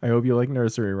like, I hope you like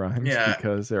nursery rhymes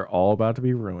because they're all about to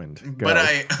be ruined. Go. But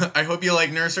I hope you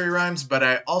like nursery rhymes, but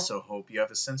I also hope you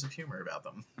have a sense of humor about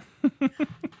them.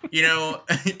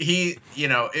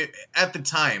 At the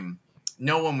time,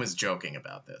 no one was joking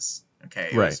about this.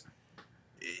 Okay.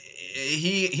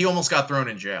 He almost got thrown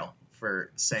in jail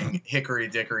for saying, hickory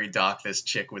dickory dock, this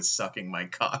chick was sucking my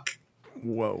cock.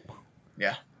 Whoa.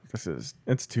 Yeah.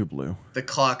 It's too blue. The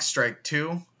clock strike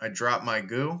 2. I dropped my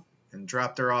goo and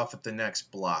dropped her off at the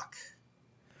next block.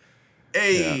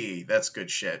 Hey, that's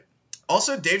good shit.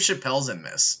 Also, Dave Chappelle's in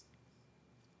this.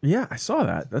 Yeah, I saw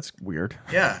that. That's weird.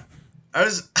 Yeah. I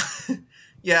was...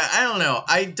 Yeah, I don't know.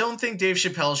 I don't think Dave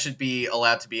Chappelle should be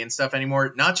allowed to be in stuff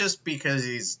anymore. Not just because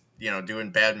he's,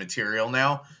 doing bad material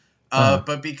now,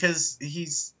 but because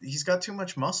he's got too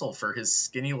much muscle for his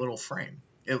skinny little frame.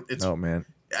 Oh man,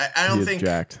 I don't think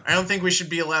jacked. I don't think we should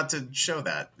be allowed to show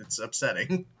that. It's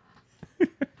upsetting.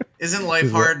 Isn't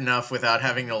life hard enough without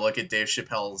having to look at Dave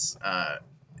Chappelle's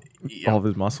all of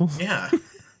his muscles? Yeah,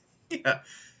 yeah,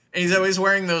 and he's always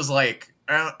wearing those like.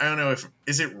 I don't know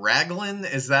is it raglan?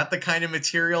 Is that the kind of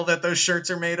material that those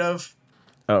shirts are made of?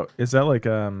 Oh, is that like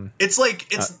It's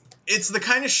it's the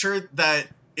kind of shirt that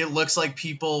it looks like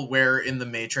people wear in the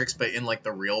Matrix, but in like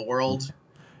the real world.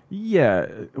 Yeah,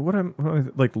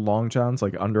 like long johns,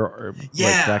 like under, like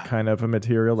that kind of a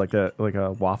material, like a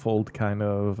waffled kind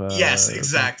of. Yes,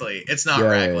 exactly. It's not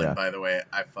raglan, by the way.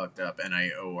 I fucked up, and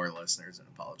I owe our listeners an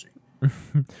apology.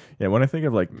 Yeah, when I think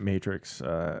of like Matrix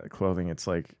clothing, it's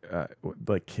like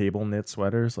cable knit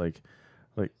sweaters, like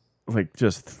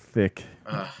just thick,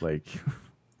 like.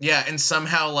 Yeah, and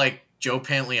somehow like Joe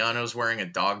Pantoliano's wearing a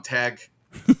dog tag.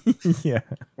 Yeah.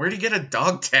 Where'd he get a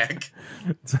dog tag?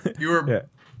 You were. Yeah.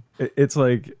 It's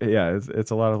like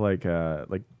it's a lot of like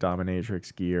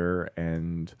dominatrix gear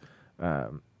and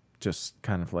just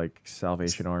kind of like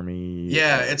Salvation Army.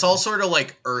 Yeah, it's all sort of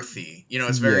like earthy.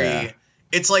 It's very. Yeah.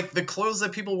 It's like the clothes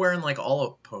that people wear in like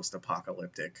all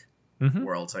post-apocalyptic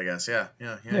worlds, I guess. Yeah.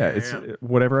 It's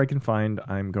whatever I can find,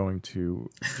 I'm going to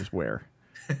just wear,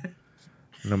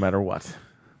 no matter what.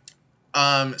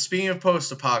 Speaking of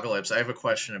post-apocalypse, I have a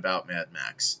question about Mad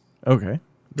Max. Okay.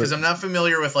 Because I'm not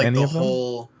familiar with like the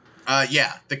whole.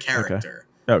 The character.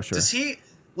 Okay. Oh, sure. Does he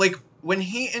like when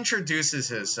he introduces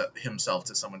himself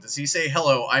to someone? Does he say,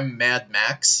 "Hello, I'm Mad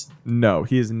Max"? No,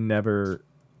 he has never.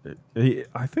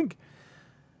 I think.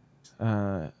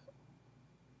 No,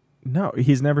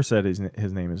 he's never said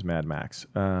his name is Mad Max.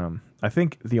 I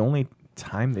think the only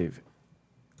time they've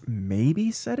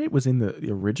maybe said it was in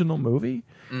the original movie,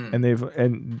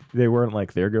 and they weren't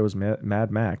like, "There goes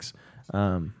Mad Max."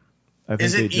 I think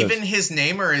is it even his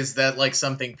name, or is that like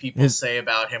something people say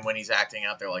about him when he's acting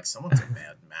out there? Like, someone's a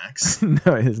Mad Max.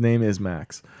 No, his name is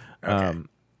Max. Okay.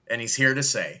 And he's here to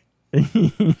say.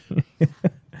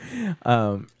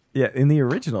 Yeah, in the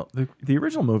original, the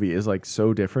original movie is like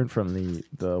so different from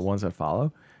the ones that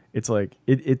follow. It's like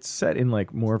it's set in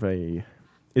like more of a,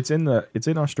 it's in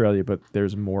Australia, but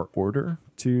there's more order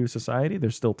to society.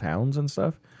 There's still towns and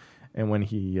stuff, and when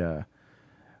he,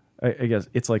 I guess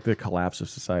it's like the collapse of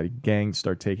society. Gangs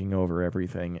start taking over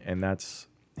everything, and that's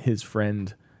his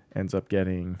friend ends up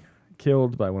getting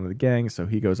killed by one of the gangs, so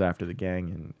he goes after the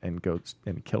gang and goes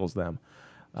and kills them.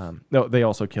 No, they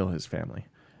also kill his family,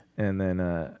 and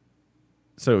then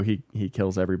so he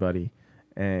kills everybody,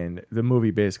 and the movie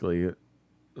basically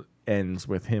ends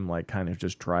with him like kind of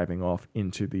just driving off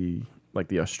into the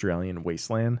Australian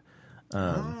wasteland.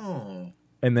 And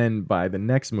then by the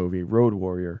next movie, Road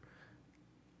Warrior,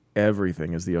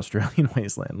 everything is the Australian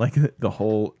wasteland. Like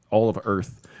all of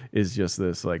Earth is just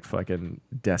this like fucking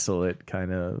desolate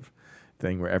kind of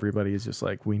thing where everybody is just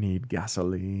like, we need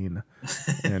gasoline,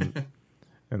 and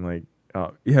like,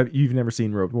 you've never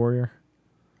seen Road Warrior?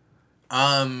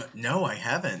 No, I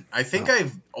haven't. I think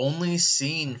I've only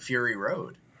seen Fury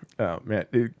Road. Oh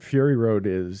man, Fury Road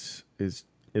is just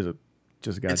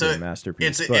a goddamn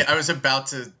masterpiece. I was about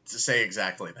to say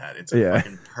exactly that. It's a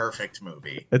fucking perfect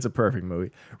movie. It's a perfect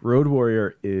movie. Road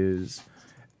Warrior is,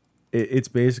 it's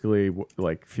basically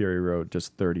like Fury Road,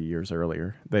 just 30 years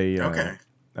earlier.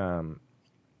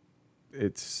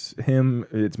 It's him.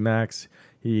 It's Max.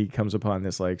 He comes upon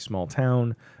this like small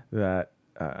town that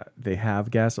they have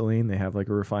gasoline. They have like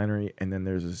a refinery, and then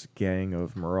there's this gang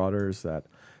of marauders that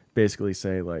basically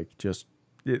say like the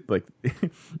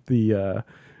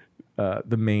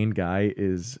main guy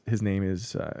his name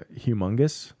is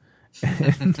Humongous,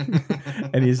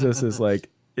 and he's just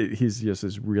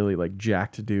this really like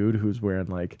jacked dude who's wearing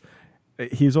like,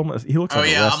 he looks like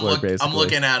a wrestler. Basically, I'm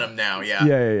looking at him now.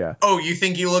 Yeah. Oh, you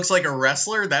think he looks like a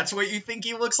wrestler? That's what you think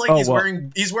he looks like?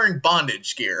 He's wearing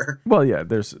bondage gear. Well, yeah,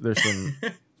 there's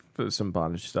some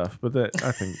bondage stuff, but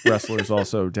I think wrestlers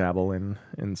also dabble in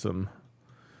some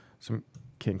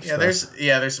kink stuff.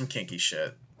 There's some kinky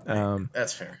shit.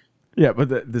 That's fair. Yeah,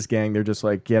 but this gang, they're just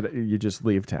like, you just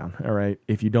leave town, all right?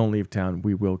 If you don't leave town,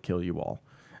 we will kill you all.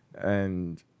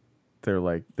 And they're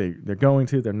like, they're going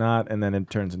to, they're not, and then it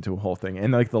turns into a whole thing.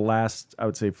 And like the last, I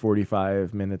would say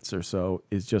 45 minutes or so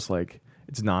is just like,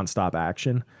 it's nonstop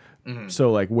action. Mm-hmm.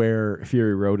 So like where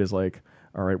Fury Road is like,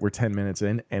 all right, we're 10 minutes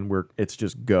in and it's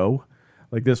just go.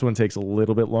 Like this one takes a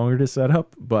little bit longer to set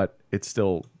up, but it's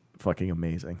still fucking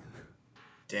amazing.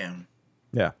 Damn.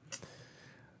 Yeah.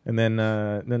 And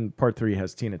then part 3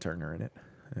 has Tina Turner in it.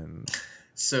 And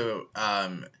so,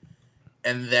 and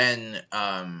then,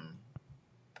 I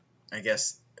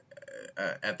guess,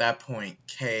 at that point,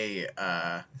 Kay,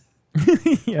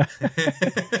 yeah.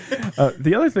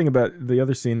 The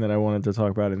other scene that I wanted to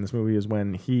talk about in this movie is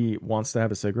when he wants to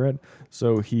have a cigarette.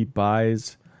 So he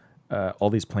buys all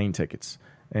these plane tickets.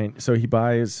 And so he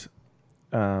buys,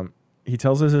 he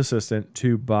tells his assistant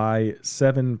to buy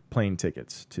 7 plane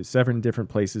tickets to 7 different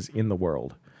places in the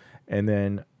world. And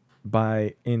then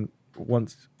in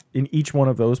each one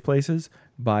of those places,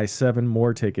 buy 7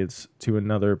 more tickets to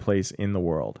another place in the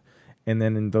world. And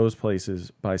then in those places,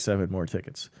 buy 7 more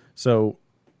tickets. So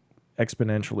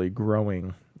exponentially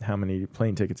growing how many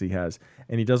plane tickets he has.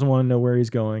 And he doesn't want to know where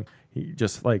he's going. He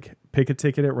just like pick a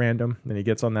ticket at random. Then he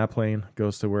gets on that plane,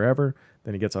 goes to wherever.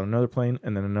 Then he gets on another plane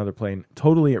and then another plane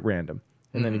totally at random.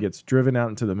 And then he gets driven out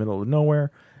into the middle of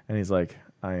nowhere. And he's like,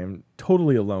 I am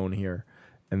totally alone here.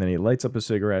 And then he lights up a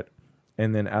cigarette.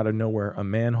 And then out of nowhere, a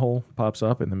manhole pops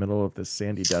up in the middle of this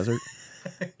sandy desert.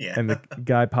 Yeah. And the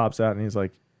guy pops out and he's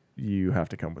like, you have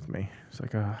to come with me. It's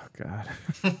like, oh, God.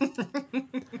 I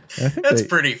think That's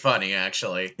pretty funny,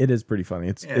 actually. It is pretty funny.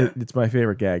 It's my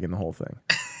favorite gag in the whole thing.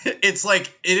 It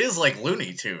is like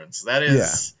Looney Tunes. That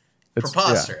is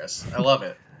preposterous. Yeah. I love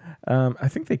it. I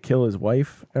think they kill his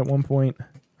wife at one point.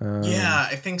 Yeah,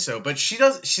 I think so. But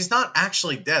she's not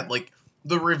actually dead. Like,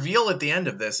 the reveal at the end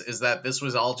of this is that this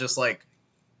was all just like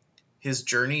his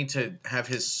journey to have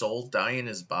his soul die in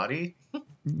his body.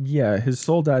 Yeah, his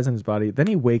soul dies in his body. Then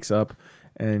he wakes up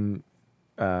and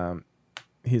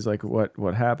he's like,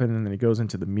 what happened? And then he goes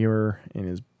into the mirror in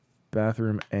his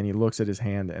bathroom and he looks at his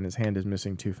hand and his hand is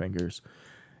missing 2 fingers.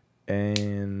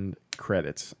 And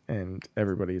credits. And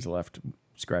everybody's left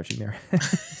scratching their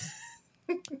heads.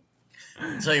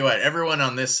 I'll tell you what, everyone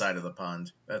on this side of the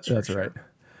pond. That's sure. Right.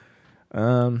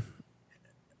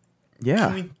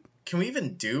 Yeah. Can we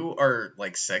even do our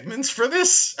like segments for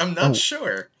this? I'm not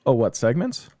sure. Oh, what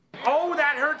segments? Oh,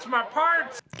 that hurts my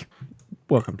parts.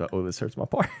 Welcome to Oh, This Hurts My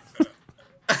Parts.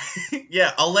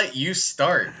 Yeah, I'll let you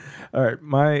start. All right,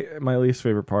 my least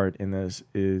favorite part in this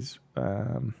is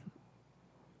oh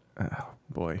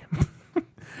boy.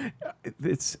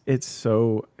 it's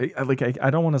so like I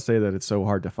don't want to say that it's so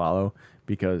hard to follow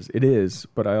because it is,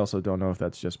 but I also don't know if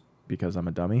that's just because I'm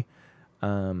a dummy.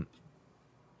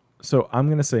 So I'm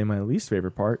going to say my least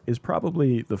favorite part is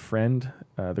probably the friend,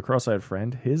 the cross-eyed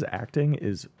friend. His acting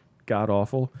is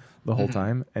god-awful the whole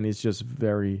time, and he's just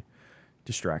very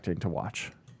distracting to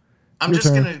watch. I'm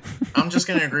just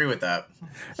gonna agree with that.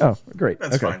 Oh, great.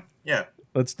 That's fine. Yeah.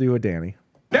 Let's do a Danny.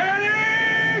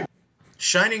 Danny!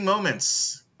 Shining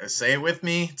moments. Say it with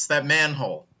me. It's that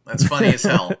manhole. That's funny as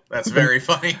hell. That's very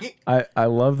funny. I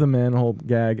love the manhole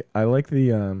gag. I like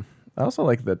the I also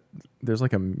like that there's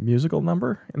like a musical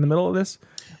number in the middle of this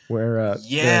where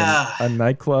they're in a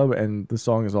nightclub and the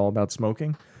song is all about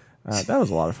smoking. That was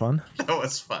a lot of fun. That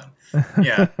was fun.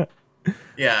 Yeah.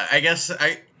 Yeah, I guess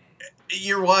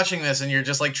you're watching this and you're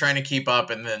just like trying to keep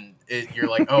up and then you're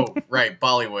like, oh, right,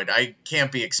 Bollywood. I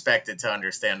can't be expected to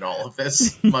understand all of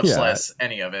this, much less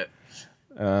any of it.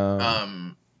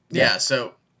 Yeah,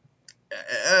 so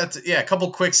a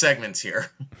couple quick segments here.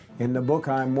 In the book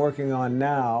I'm working on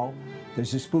now,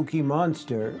 there's a spooky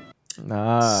monster.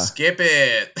 Skip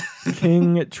it.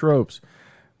 King tropes.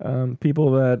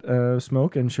 People that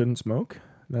smoke and shouldn't smoke.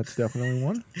 That's definitely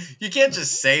one. You can't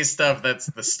just say stuff that's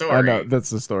the story. I know, that's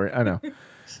the story. I know.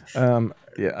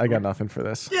 Yeah, I got nothing for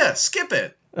this. Yeah, skip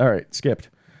it. All right, skipped.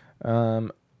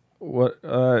 What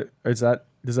is that?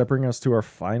 Does that bring us to our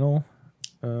final?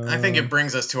 I think it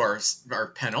brings us to our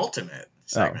penultimate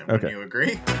segment. Oh, okay. Wouldn't you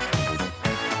agree?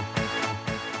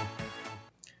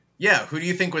 Yeah, who do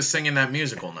you think was singing that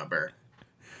musical number?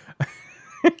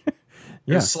 It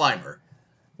was Slimer.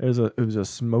 It was a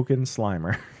smoking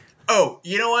Slimer. Oh,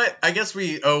 you know what? I guess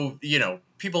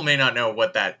people may not know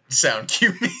what that sound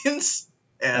cue means.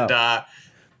 And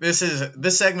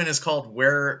this segment is called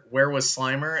Where Was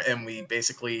Slimer? And we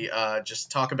basically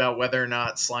just talk about whether or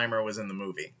not Slimer was in the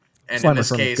movie. And Slimer in this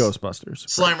from case, Ghostbusters.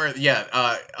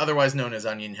 Slimer, otherwise known as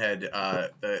Onion Head,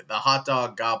 the hot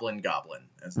dog goblin,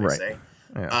 as they say.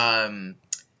 Yeah.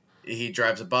 He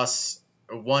drives a bus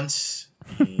once.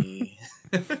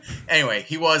 Anyway,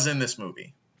 he was in this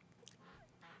movie.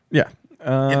 Yeah.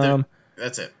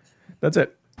 That's it. That's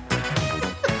it.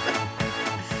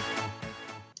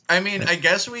 I mean, I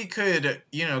guess we could,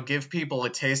 give people a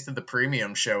taste of the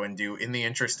premium show and do In the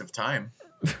Interest of Time.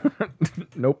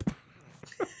 Nope.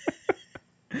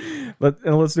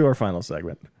 Let's do our final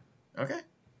segment. Okay.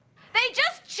 They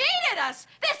just cheated us!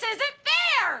 This is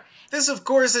This, of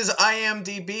course, is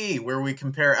IMDb, where we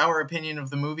compare our opinion of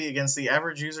the movie against the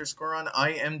average user score on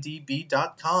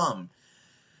imdb.com.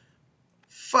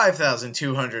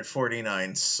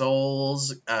 5,249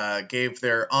 souls gave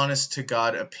their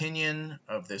honest-to-God opinion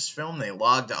of this film. They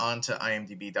logged on to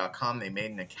imdb.com. They made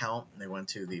an account. They went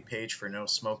to the page for no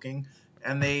smoking.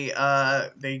 And they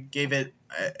gave it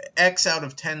X out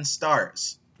of 10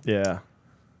 stars. Yeah.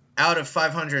 Out of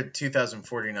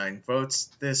 2,049 votes,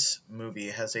 this movie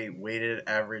has a weighted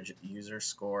average user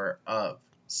score of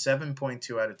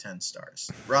 7.2 out of 10 stars.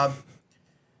 Rob?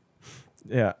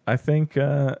 Yeah, I think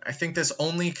this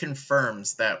only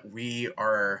confirms that we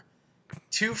are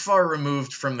too far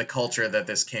removed from the culture that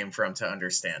this came from to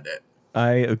understand it.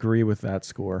 I agree with that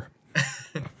score.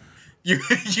 You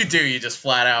do. You just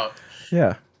flat out.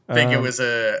 Yeah. Think it was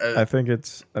I think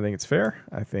it's fair.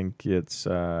 I think it's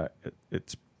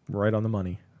right on the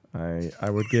money. I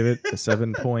would give it a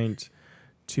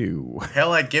 7.2.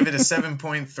 Hell, I'd give it a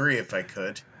 7.3 if I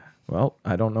could. Well,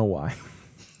 I don't know why.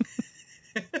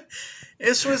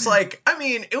 This was like, I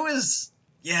mean, it was,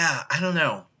 yeah, I don't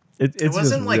know. It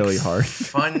wasn't like really hard.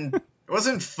 Fun. It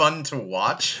wasn't fun to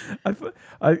watch.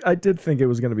 I did think it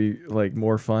was going to be like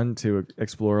more fun to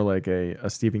explore like a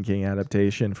Stephen King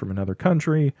adaptation from another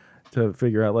country to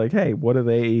figure out like, hey, what are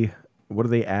they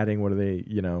adding? What are they,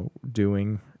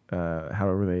 doing? How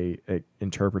are they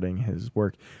interpreting his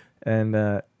work? And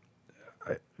I'm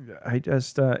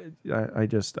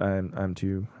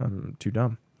too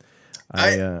dumb.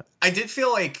 I did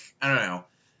feel like, I don't know.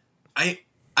 I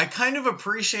kind of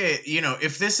appreciate,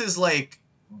 if this is like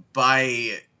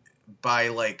by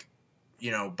like,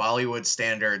 Bollywood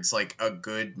standards, like a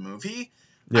good movie,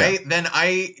 yeah. Then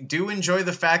I do enjoy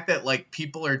the fact that like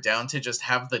people are down to just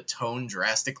have the tone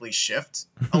drastically shift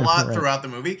a lot right. throughout the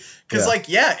movie. Cause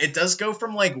it does go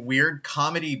from like weird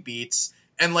comedy beats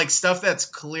and like stuff that's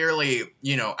clearly,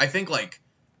 I think like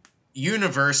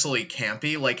universally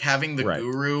campy, like having the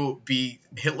guru be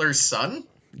Hitler's son.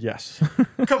 Yes.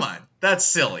 Come on. That's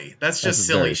silly. That's just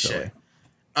silly shit.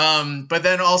 But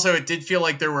then also it did feel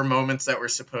like there were moments that were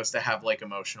supposed to have like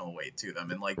emotional weight to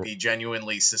them and like be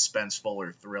genuinely suspenseful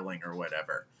or thrilling or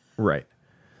whatever. Right.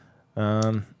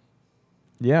 Yeah.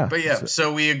 But yeah,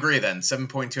 so we agree then.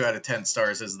 7.2 out of 10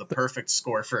 stars is the perfect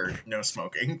score for no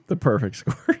smoking. The perfect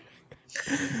score.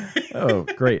 Oh,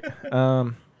 great.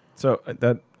 So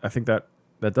I think that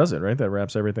does it, right? That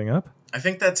wraps everything up. I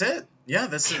think that's it. Yeah,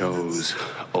 show's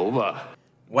over.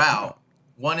 Wow.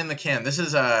 One in the can. This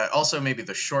is also maybe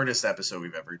the shortest episode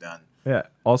we've ever done. Yeah.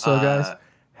 Also, guys,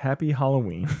 happy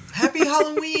Halloween. Happy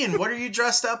Halloween. What are you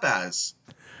dressed up as?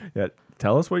 Yeah.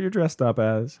 Tell us what you're dressed up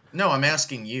as. No, I'm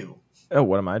asking you. Oh,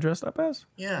 what am I dressed up as?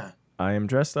 Yeah. I am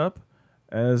dressed up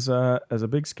as a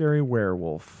big scary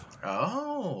werewolf.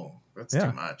 Oh, that's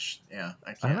too much. Yeah,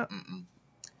 I can't.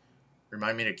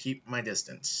 Remind me to keep my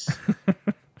distance.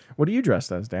 What are you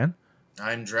dressed as, Dan?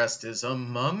 I'm dressed as a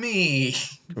mummy.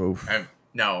 Oof.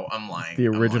 No, I'm lying. The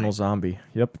original zombie.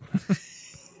 Yep.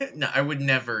 No, I would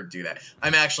never do that.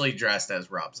 I'm actually dressed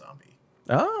as Rob Zombie.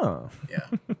 Oh. Yeah.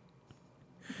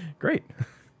 Great.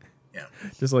 Yeah.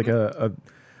 Just like a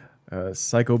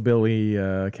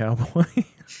psychobilly cowboy.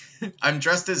 I'm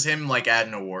dressed as him like at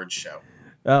an awards show.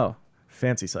 Oh,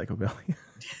 fancy psychobilly.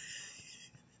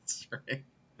 That's right.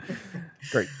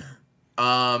 Great.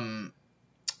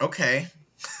 Okay.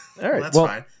 All right. Well, that's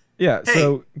fine. Yeah. Hey,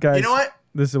 so guys, you know what?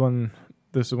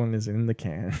 This one is in the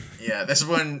can. Yeah. This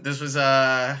was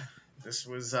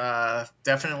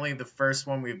definitely the first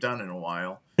one we've done in a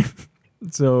while.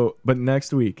 So, but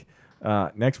next week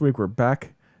we're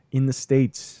back in the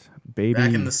States, baby.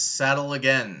 Back in the saddle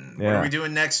again. Yeah. What are we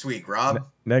doing next week, Rob?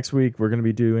 Next week we're going to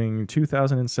be doing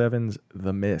 2007's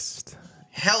The Mist.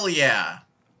 Hell yeah.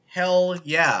 Hell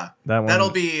yeah.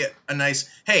 That'll be a nice.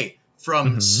 Hey,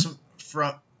 from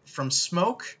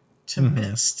smoke to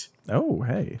mist. Oh,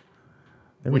 hey.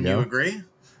 There Wouldn't you agree?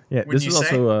 Yeah, this is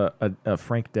also a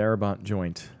Frank Darabont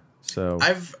joint. So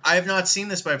I've not seen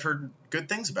this, but I've heard good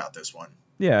things about this one.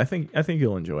 Yeah, I think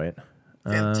you'll enjoy it.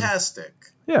 Fantastic.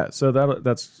 Yeah, so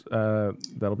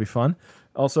that'll be fun.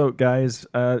 Also, guys,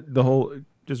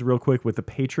 just real quick with the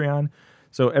Patreon.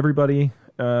 So everybody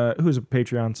who's a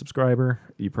Patreon subscriber,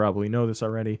 you probably know this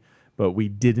already, but we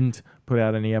didn't put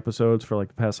out any episodes for like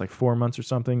the past 4 months or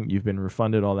something. You've been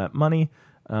refunded all that money.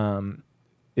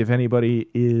 If anybody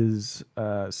is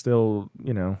still,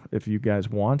 if you guys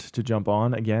want to jump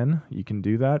on again, you can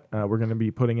do that. We're going to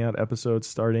be putting out episodes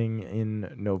starting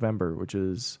in November, which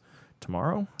is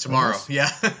tomorrow. Yeah.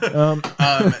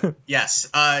 Yes.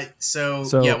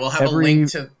 So yeah, we'll have a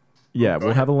link to. Yeah,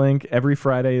 we'll have a link every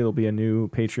Friday. There'll be a new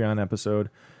Patreon episode.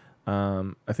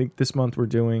 I think this month we're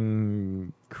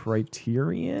doing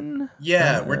Criterion.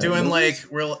 Yeah, we're doing movies?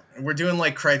 we're doing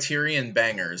like Criterion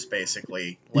bangers,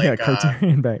 basically. Like,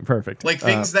 Criterion Bank, perfect. like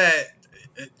things that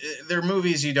they're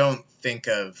movies you don't think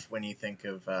of when you think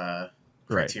of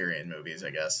Criterion movies, I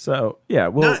guess. So yeah,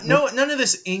 none of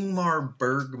this Ingmar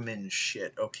Bergman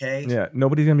shit, okay? Yeah,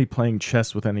 nobody's gonna be playing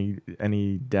chess with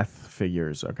any death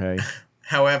figures, okay?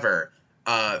 However,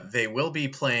 they will be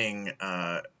playing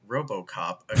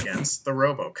RoboCop against the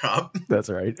RoboCop. That's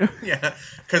right. Yeah,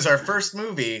 because our first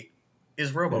movie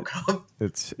is RoboCop.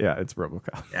 It's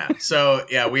RoboCop. Yeah. So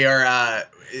yeah, we are.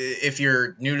 If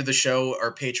you're new to the show,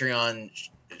 our Patreon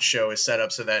show is set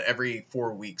up so that every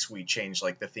 4 weeks we change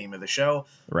like the theme of the show,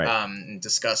 right? And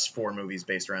discuss 4 movies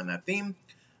based around that theme.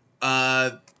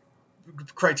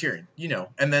 Criterion,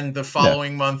 and then the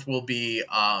following month will be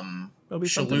It'll be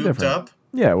something Shalooped different. Up.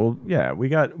 Yeah, well, yeah,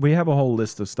 we have a whole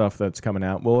list of stuff that's coming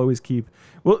out. We'll always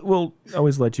we'll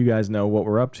always let you guys know what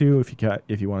we're up to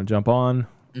if you want to jump on,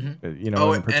 in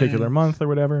a particular month or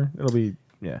whatever. It'll be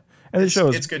and the show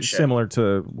is similar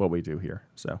to what we do here.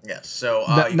 So yes, so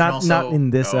not in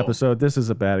this episode. This is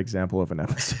a bad example of an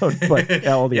episode, but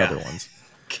all the other ones.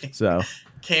 So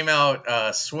came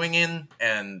out swinging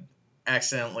and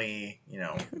accidentally,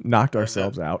 knocked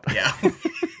ourselves out. Yeah.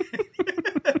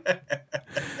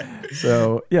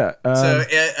 So yeah.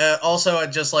 Also,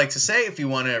 I'd just like to say, if you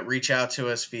want to reach out to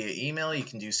us via email, you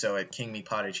can do so at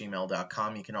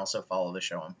kingmepod@gmail.com. You can also follow the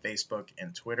show on Facebook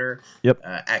and Twitter. Yep.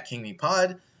 At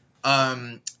kingmepod.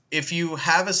 If you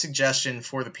have a suggestion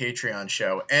for the Patreon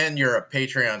show and you're a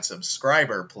Patreon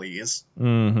subscriber, please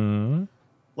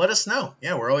let us know.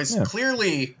 Yeah, we're always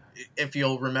clearly. If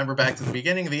you'll remember back to the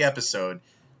beginning of the episode,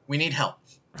 we need help.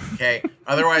 Okay.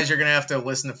 Otherwise, you're gonna have to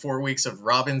listen to 4 weeks of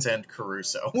Robbins and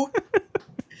Caruso,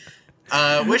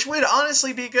 which would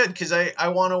honestly be good because I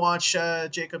want to watch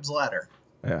Jacob's Ladder.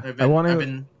 Yeah,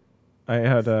 I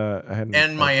had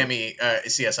Miami,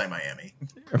 CSI Miami.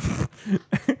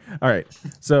 All right.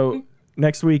 So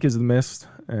next week is The Mist,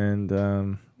 and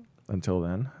until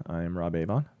then, I am Rob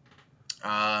Avon.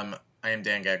 I am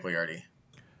Dan Gagliardi.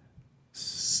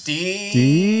 Stephen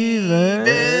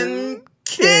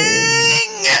King.